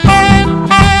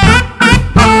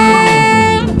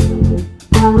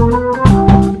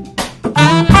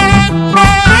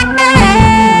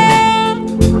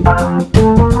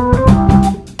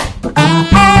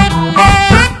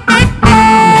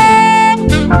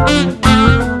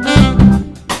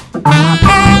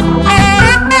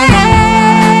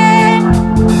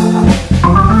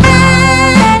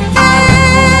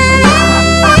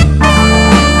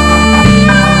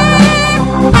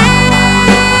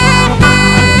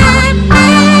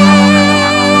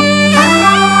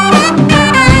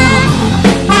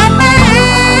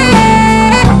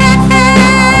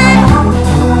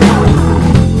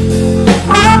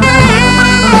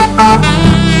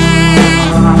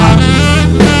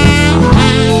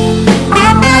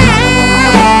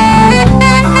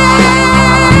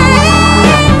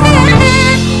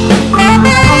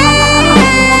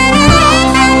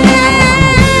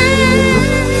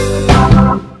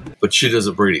 She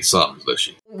doesn't bring any songs, does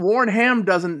she? Warren Ham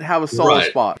doesn't have a solo Right.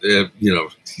 spot. You know,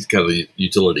 he's kind of a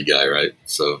utility guy, right?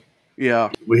 So Yeah.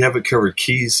 we haven't covered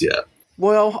keys yet.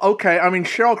 Well, okay. I mean,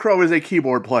 Sheryl Crow is a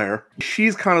keyboard player.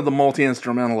 She's kind of the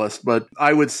multi-instrumentalist, but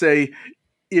I would say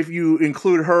if you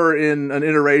include her in an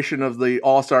iteration of the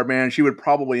All-Star Band, she would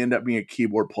probably end up being a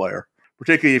keyboard player,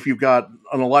 particularly if you've got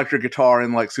an electric guitar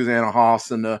in like Susanna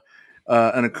Hoffs and an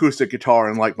acoustic guitar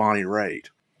in like Bonnie Raitt.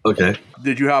 Okay.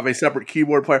 Did you have a separate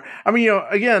keyboard player? I mean, you know,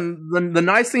 again, the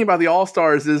nice thing about the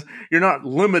All-Stars is you're not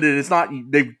limited. It's not,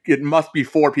 it must be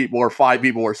 4 people or 5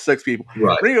 people or 6 people.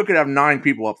 Right. Ringo could have 9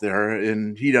 people up there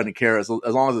and he doesn't care as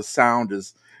long as the sound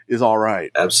is all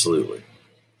right. Absolutely.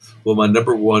 Well, my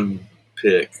number one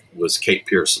pick was Kate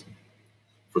Pearson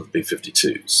for the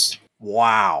B-52s.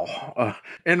 Wow.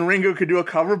 And Ringo could do a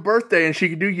cover of Birthday and she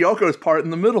could do Yoko's part in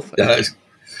the middle thing.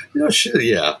 You know,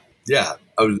 yeah.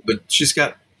 But she's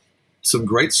got some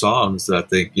great songs that I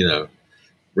think, you know,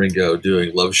 Ringo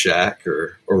doing Love Shack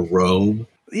or Rome.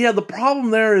 Yeah, the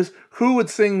problem there is who would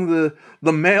sing the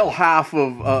male half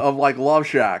of like Love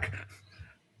Shack?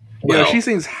 You know, she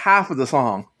sings half of the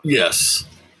song. Yes.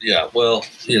 Yeah. Well,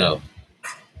 you know,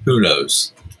 who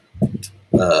knows?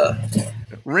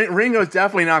 Ringo's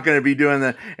definitely not going to be doing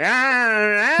the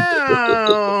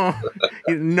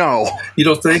no. You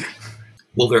don't think?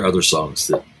 Well, there are other songs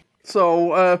that.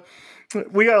 So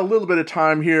we got a little bit of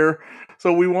time here,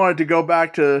 so we wanted to go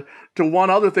back to one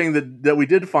other thing that we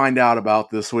did find out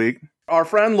about this week. Our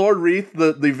friend Lord Reith,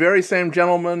 the very same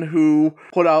gentleman who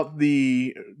put out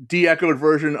the de-echoed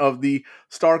version of the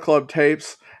Star Club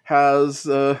tapes, has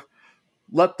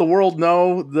let the world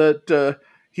know that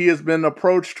he has been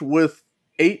approached with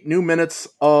 8 new minutes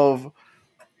of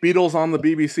Beatles on the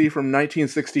BBC from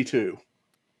 1962.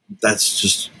 That's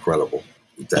just incredible.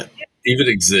 That even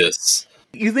exists.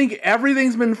 You think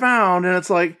everything's been found, and it's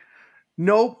like,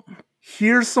 nope,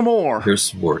 here's some more. Here's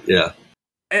some more, yeah.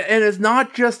 And it's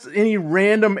not just any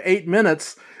random 8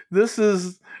 minutes. This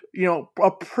is, you know,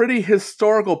 a pretty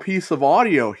historical piece of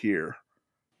audio here.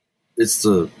 It's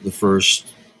the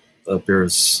first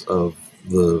appearance of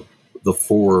the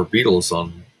 4 Beatles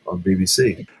on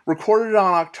BBC. Recorded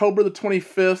on October the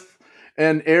 25th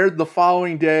and aired the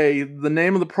following day. The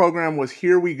name of the program was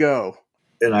Here We Go.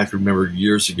 And I can remember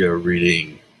years ago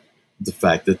reading the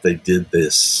fact that they did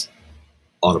this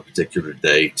on a particular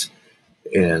date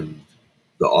and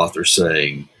the author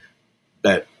saying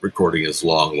that recording is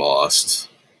long lost,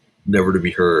 never to be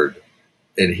heard,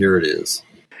 and here it is.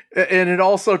 And it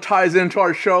also ties into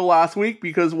our show last week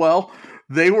because, well,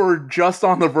 they were just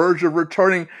on the verge of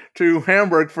returning to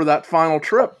Hamburg for that final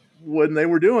trip when they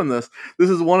were doing this. This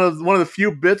is one of the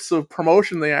few bits of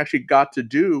promotion they actually got to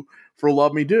do for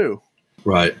Love Me Do.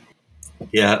 Right.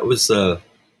 Yeah, it was had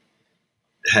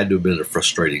to have been a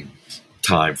frustrating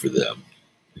time for them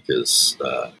because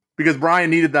Brian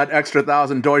needed that extra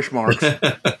 1,000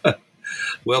 Deutschmarks.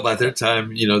 Well, by that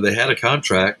time, you know, they had a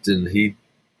contract and he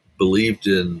believed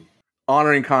in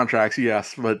honoring contracts,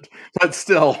 yes, but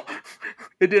still,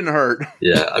 it didn't hurt.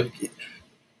 Yeah,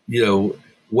 you know,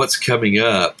 what's coming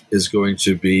up is going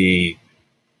to be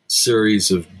series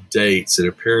of dates and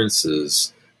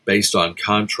appearances based on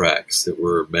contracts that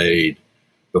were made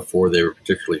before they were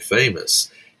particularly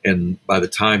famous. And by the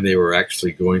time they were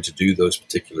actually going to do those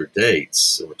particular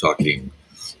dates, and we're talking,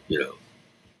 you know,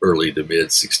 early to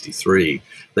mid 63,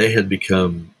 they had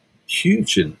become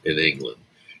huge in England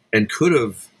and could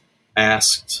have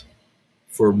asked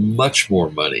for much more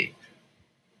money.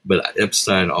 But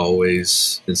Epstein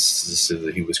always insisted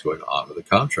that he was going to honor the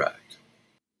contract.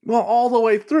 Well, all the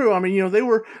way through. I mean, you know, they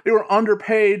were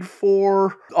underpaid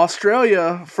for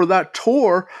Australia for that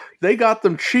tour. They got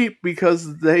them cheap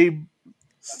because they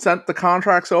sent the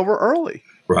contracts over early.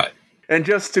 Right. And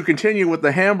just to continue with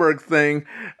the Hamburg thing,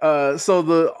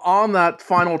 so on that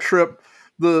final trip,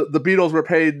 the Beatles were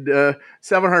paid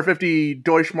 750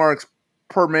 Deutschmarks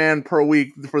per man per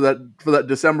week for that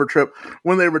December trip.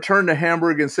 When they returned to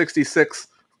Hamburg in '66,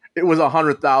 it was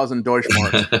 100,000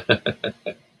 Deutschmarks.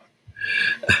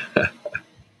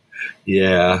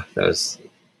 Yeah,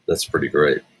 that's pretty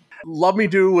great. Love Me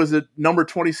Do was at number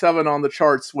 27 on the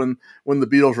charts when the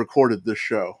Beatles recorded this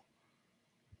show.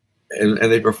 And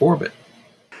they perform it.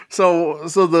 So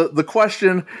the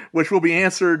question, which will be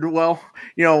answered, well,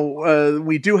 you know,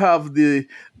 we do have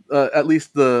at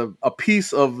least a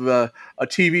piece of a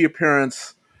TV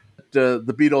appearance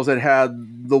the Beatles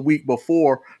had the week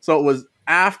before. So it was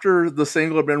after the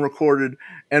single had been recorded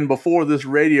and before this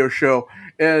radio show.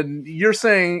 And you're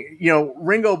saying, you know,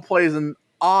 Ringo plays an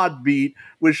odd beat,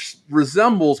 which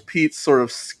resembles Pete's sort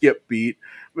of skip beat.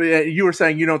 You were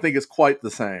saying you don't think it's quite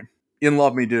the same in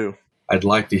Love Me Do. I'd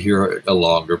like to hear a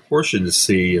longer portion to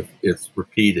see if it's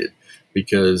repeated,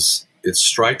 because it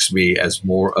strikes me as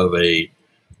more of a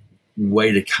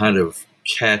way to kind of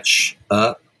catch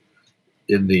up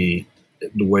in the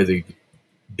way the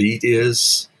beat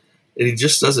is. And he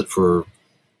just does it for,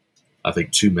 I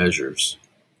think, 2 measures.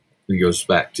 He goes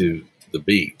back to the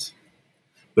beat.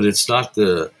 But it's not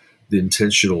the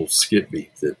intentional skip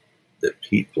beat that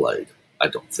Pete played, I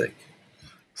don't think.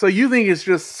 So you think it's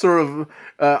just sort of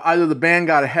either the band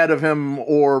got ahead of him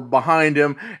or behind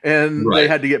him, and Right. they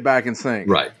had to get back in sync.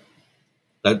 Right.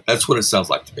 That's what it sounds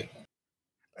like to me.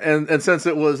 And since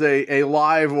it was a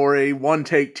live or a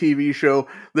one-take TV show,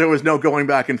 there was no going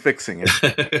back and fixing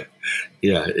it.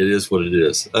 Yeah, it is what it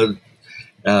is. As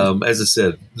I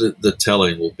said, the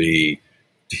telling will be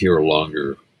to hear a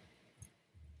longer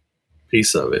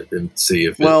piece of it and see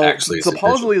if it actually is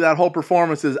supposedly that whole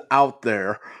performance is out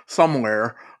there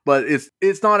somewhere, but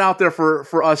it's not out there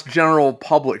for us general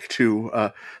public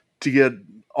to get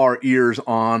our ears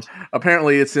on.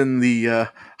 Apparently, it's in the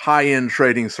high-end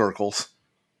trading circles.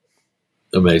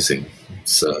 Amazing.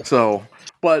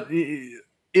 But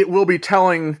it will be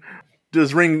telling.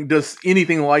 Does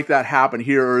anything like that happen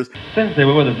here? Or Since they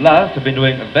were with us last, have been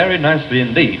doing very nicely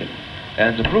indeed.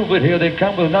 And to prove it, here they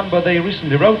come with a number they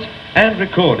recently wrote and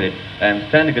recorded. And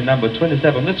standing at number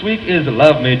 27 this week is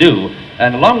Love Me Do.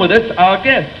 And along with it, our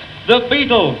guests, the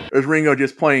Beatles. Is Ringo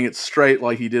just playing it straight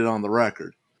like he did on the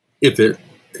record? If it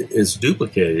is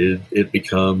duplicated, it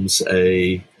becomes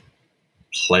a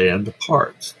planned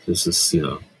part. This is,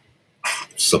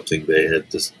 something they had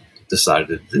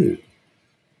decided to do.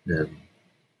 And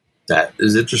that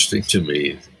is interesting to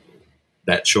me,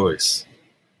 that choice.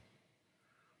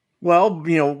 Well,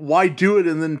 why do it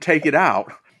and then take it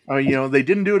out? They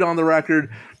didn't do it on the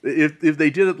record. If they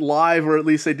did it live, or at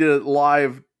least they did it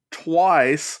live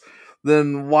twice,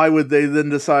 then why would they then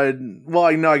decide, well,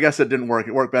 I guess it didn't work.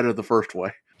 It worked better the first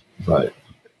way. Right.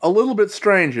 A little bit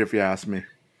strange, if you ask me.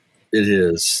 It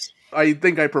is. I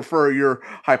think I prefer your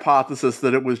hypothesis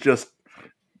that it was just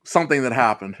something that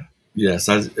happened. Yes,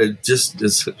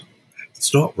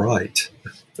 it's not right.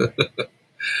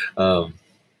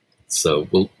 So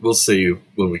we'll see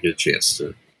when we get a chance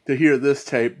to hear this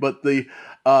tape. But the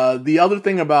other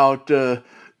thing about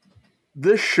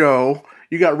this show,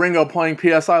 you got Ringo playing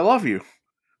 "P.S. I Love You,"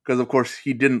 because of course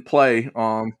he didn't play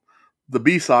on the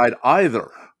B-side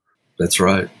either. That's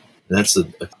right. That's a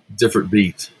different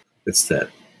beat. It's that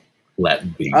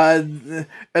Latin beat. And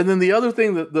then the other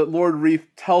thing that Lord Reith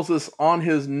tells us on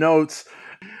his notes,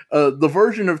 the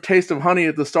version of "Taste of Honey"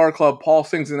 at the Star Club, Paul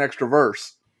sings an extra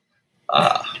verse.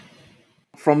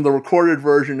 From the recorded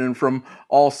version and from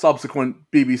all subsequent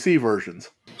BBC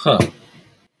versions. Huh.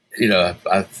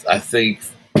 I think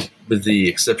with the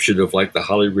exception of like the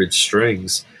Holly Ridge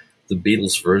Strings, the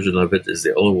Beatles version of it is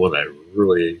the only one I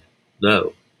really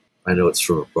know. I know it's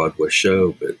from a Broadway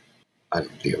show, but I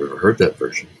don't think I've ever heard that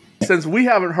version. Since we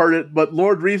haven't heard it, but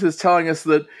Lord Reith is telling us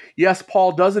that, yes,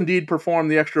 Paul does indeed perform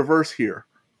the extra verse here.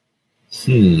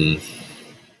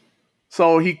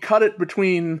 So he cut it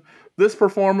between this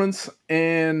performance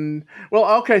and,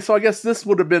 so I guess this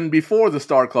would have been before the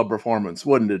Star Club performance,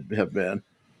 wouldn't it have been?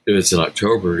 If it's in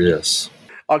October, yes.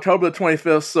 October the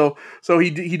 25th. So he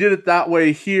did it that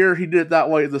way here. He did it that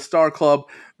way at the Star Club.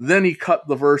 Then he cut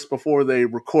the verse before they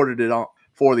recorded it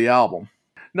for the album.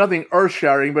 Nothing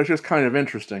earth-shattering, but it's just kind of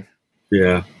interesting.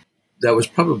 Yeah. That was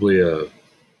probably a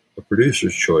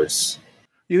producer's choice.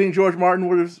 You think George Martin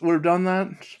would have done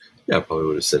that? Yeah, I probably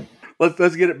would have said.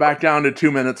 Let's get it back down to 2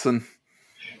 minutes. And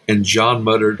John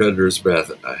muttered under his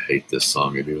breath, I hate this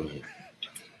song anyway.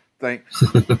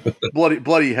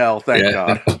 Bloody hell, thank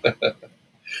God.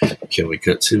 Can we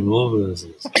cut 2 more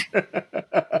verses?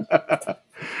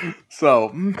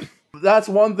 So that's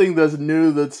one thing that's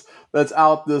new that's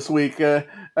out this week, and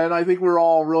I think we're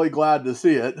all really glad to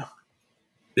see it.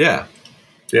 Yeah,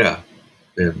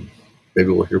 and maybe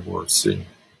we'll hear more soon.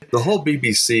 The whole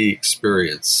BBC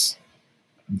experience,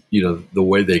 the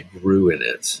way they grew in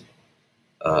it,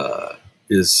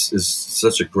 is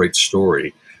such a great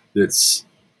story. Has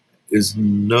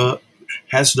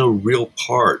no real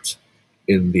part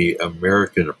in the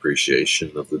American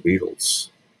appreciation of the Beatles,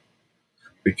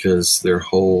 because their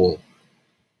whole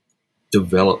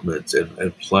development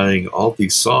and playing all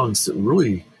these songs that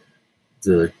really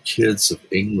the kids of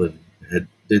England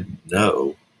didn't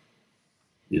know,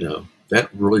 that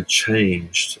really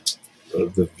changed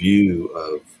the view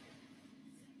of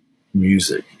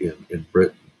music in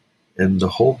Britain. And the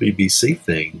whole BBC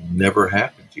thing never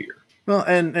happened here. Well,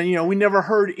 and we never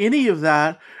heard any of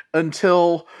that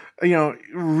until,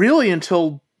 really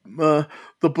until the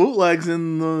bootlegs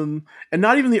and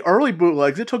not even the early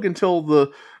bootlegs. It took until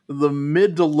the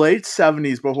mid to late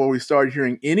 70s before we started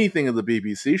hearing anything of the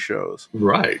BBC shows.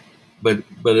 Right, but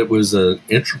it was an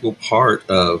integral part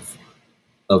of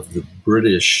the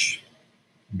British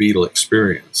Beatle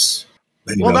experience.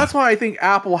 Well, that's why I think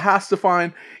Apple has to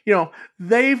find.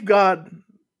 They've got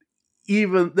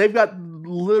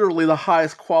literally the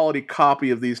highest quality copy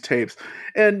of these tapes,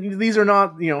 and these are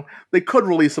not. They could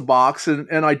release a box,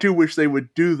 and I do wish they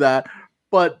would do that,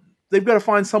 but they've got to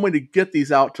find some way to get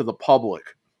these out to the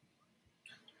public.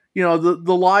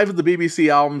 The live of the BBC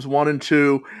albums 1 and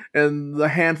 2, and the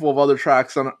handful of other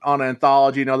tracks on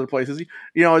Anthology and other places.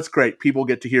 It's great. People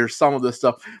get to hear some of this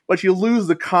stuff, but you lose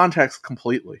the context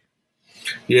completely.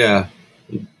 Yeah.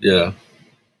 It'd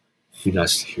be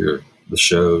nice to hear the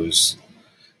shows,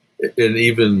 and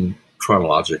even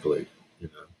chronologically.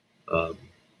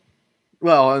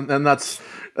 Well, and that's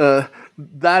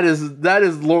that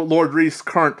is Lord Reef's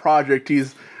current project.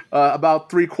 He's about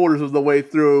 3/4 of the way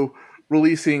through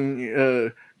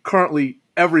releasing currently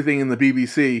everything in the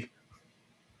BBC,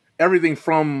 everything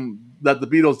from that the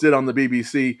Beatles did on the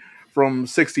BBC from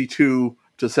 62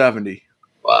 to 70.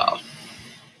 Wow.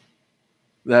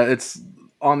 That it's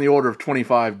on the order of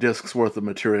 25 discs worth of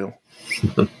material.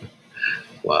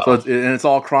 Wow. So it's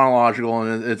all chronological,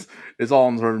 and it's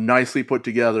all sort of nicely put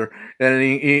together, and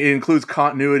it includes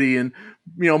continuity and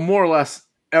more or less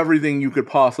everything you could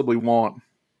possibly want.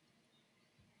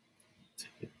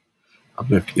 I'm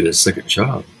gonna have to get a second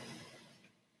job.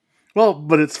 Well,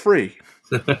 but it's free.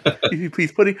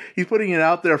 He's putting it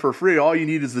out there for free. All you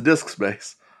need is the disk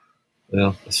space.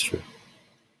 Well, that's true.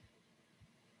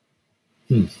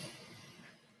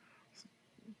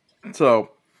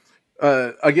 So,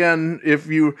 again, if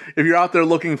you're out there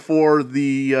looking for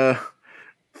the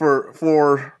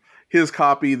for his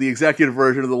copy, the executive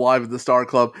version of the Live at the Star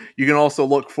Club, you can also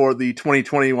look for the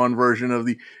 2021 version of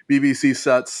the BBC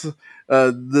sets.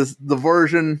 The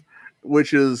version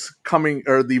which is coming,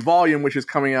 or the volume which is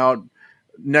coming out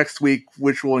next week,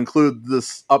 which will include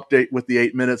this update with the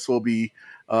 8 minutes, will be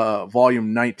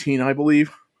volume 19, I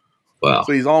believe. Wow!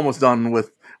 So he's almost done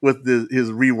with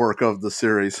his rework of the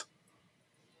series.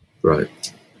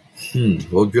 Right.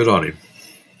 Well, good on him.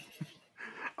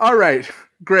 All right.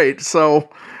 Great. So,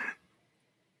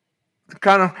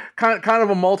 kind of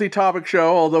a multi-topic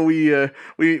show. Although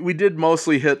we did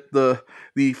mostly hit the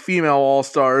female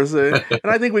all-stars, and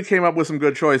I think we came up with some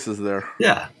good choices there.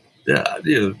 Yeah.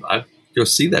 I'd go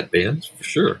see that band for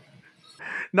sure.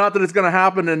 Not that it's going to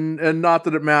happen, and not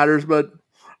that it matters, but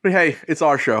hey, it's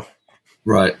our show.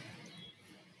 Right.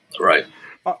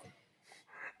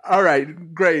 All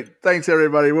right, great. Thanks,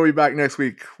 everybody. We'll be back next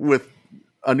week with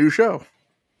a new show.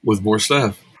 With more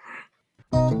stuff.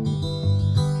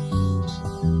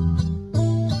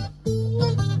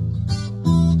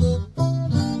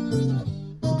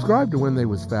 Subscribe to When They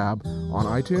Was Fab on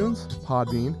iTunes,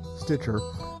 Podbean, Stitcher,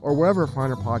 or wherever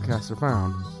finer podcasts are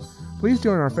found. Please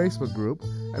join our Facebook group,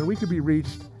 and we could be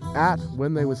reached at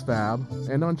When They Was Fab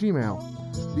and on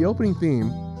Gmail. The opening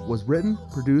theme was written,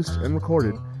 produced, and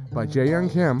recorded by Jae Young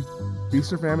Kim,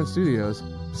 Feast or Famine Studios,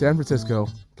 San Francisco,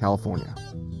 California.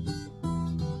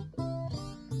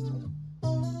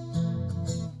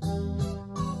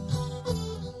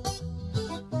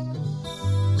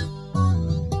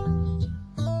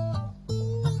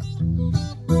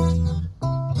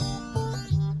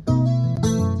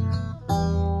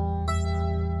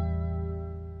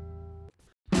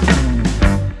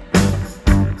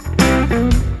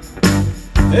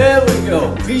 There we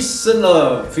go. Peace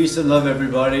and love,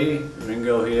 everybody.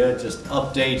 Ringo here, just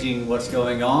updating what's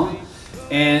going on.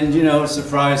 And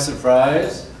surprise,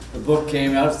 surprise, the book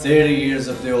came out, 30 Years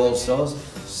of the All-Stars,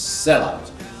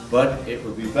 sellout. But it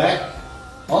will be back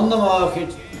on the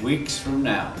market weeks from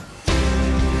now.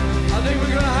 I think we're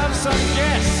going to have some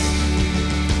guests.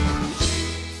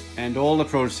 And all the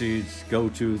proceeds go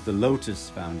to the Lotus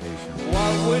Foundation.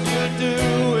 What would you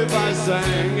do if I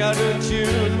sang out of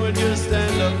tune? Would you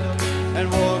stand up and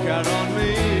walk out on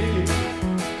me?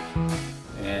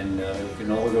 And you can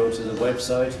all go to the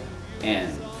website and,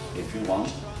 if you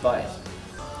want, buy it.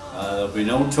 There'll be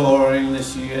no touring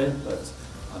this year, but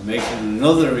I'm making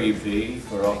another EP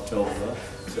for October.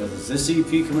 So there's this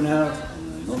EP coming out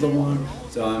and another one.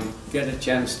 So I get a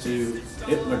chance to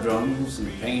hit my drums and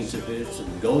paint a bit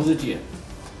and go to the gym.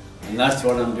 And that's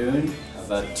what I'm doing. I've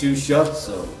had 2 shots,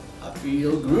 so I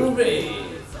feel groovy.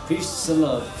 Peace and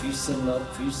love, peace and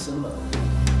love, peace and love.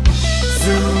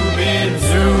 Zoom in,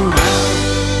 zoom out.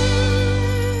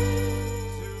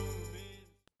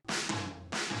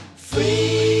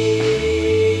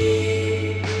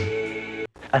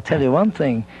 I tell you one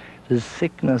thing, there's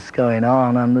sickness going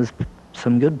on, and there's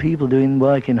some good people doing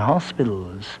work in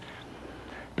hospitals,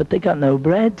 but they got no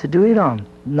bread to do it on.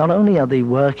 Not only are they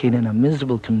working in a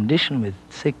miserable condition with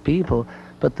sick people,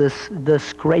 but they're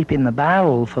scraping the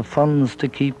barrel for funds to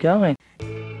keep going.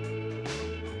 Turned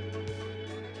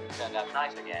out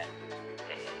nice again.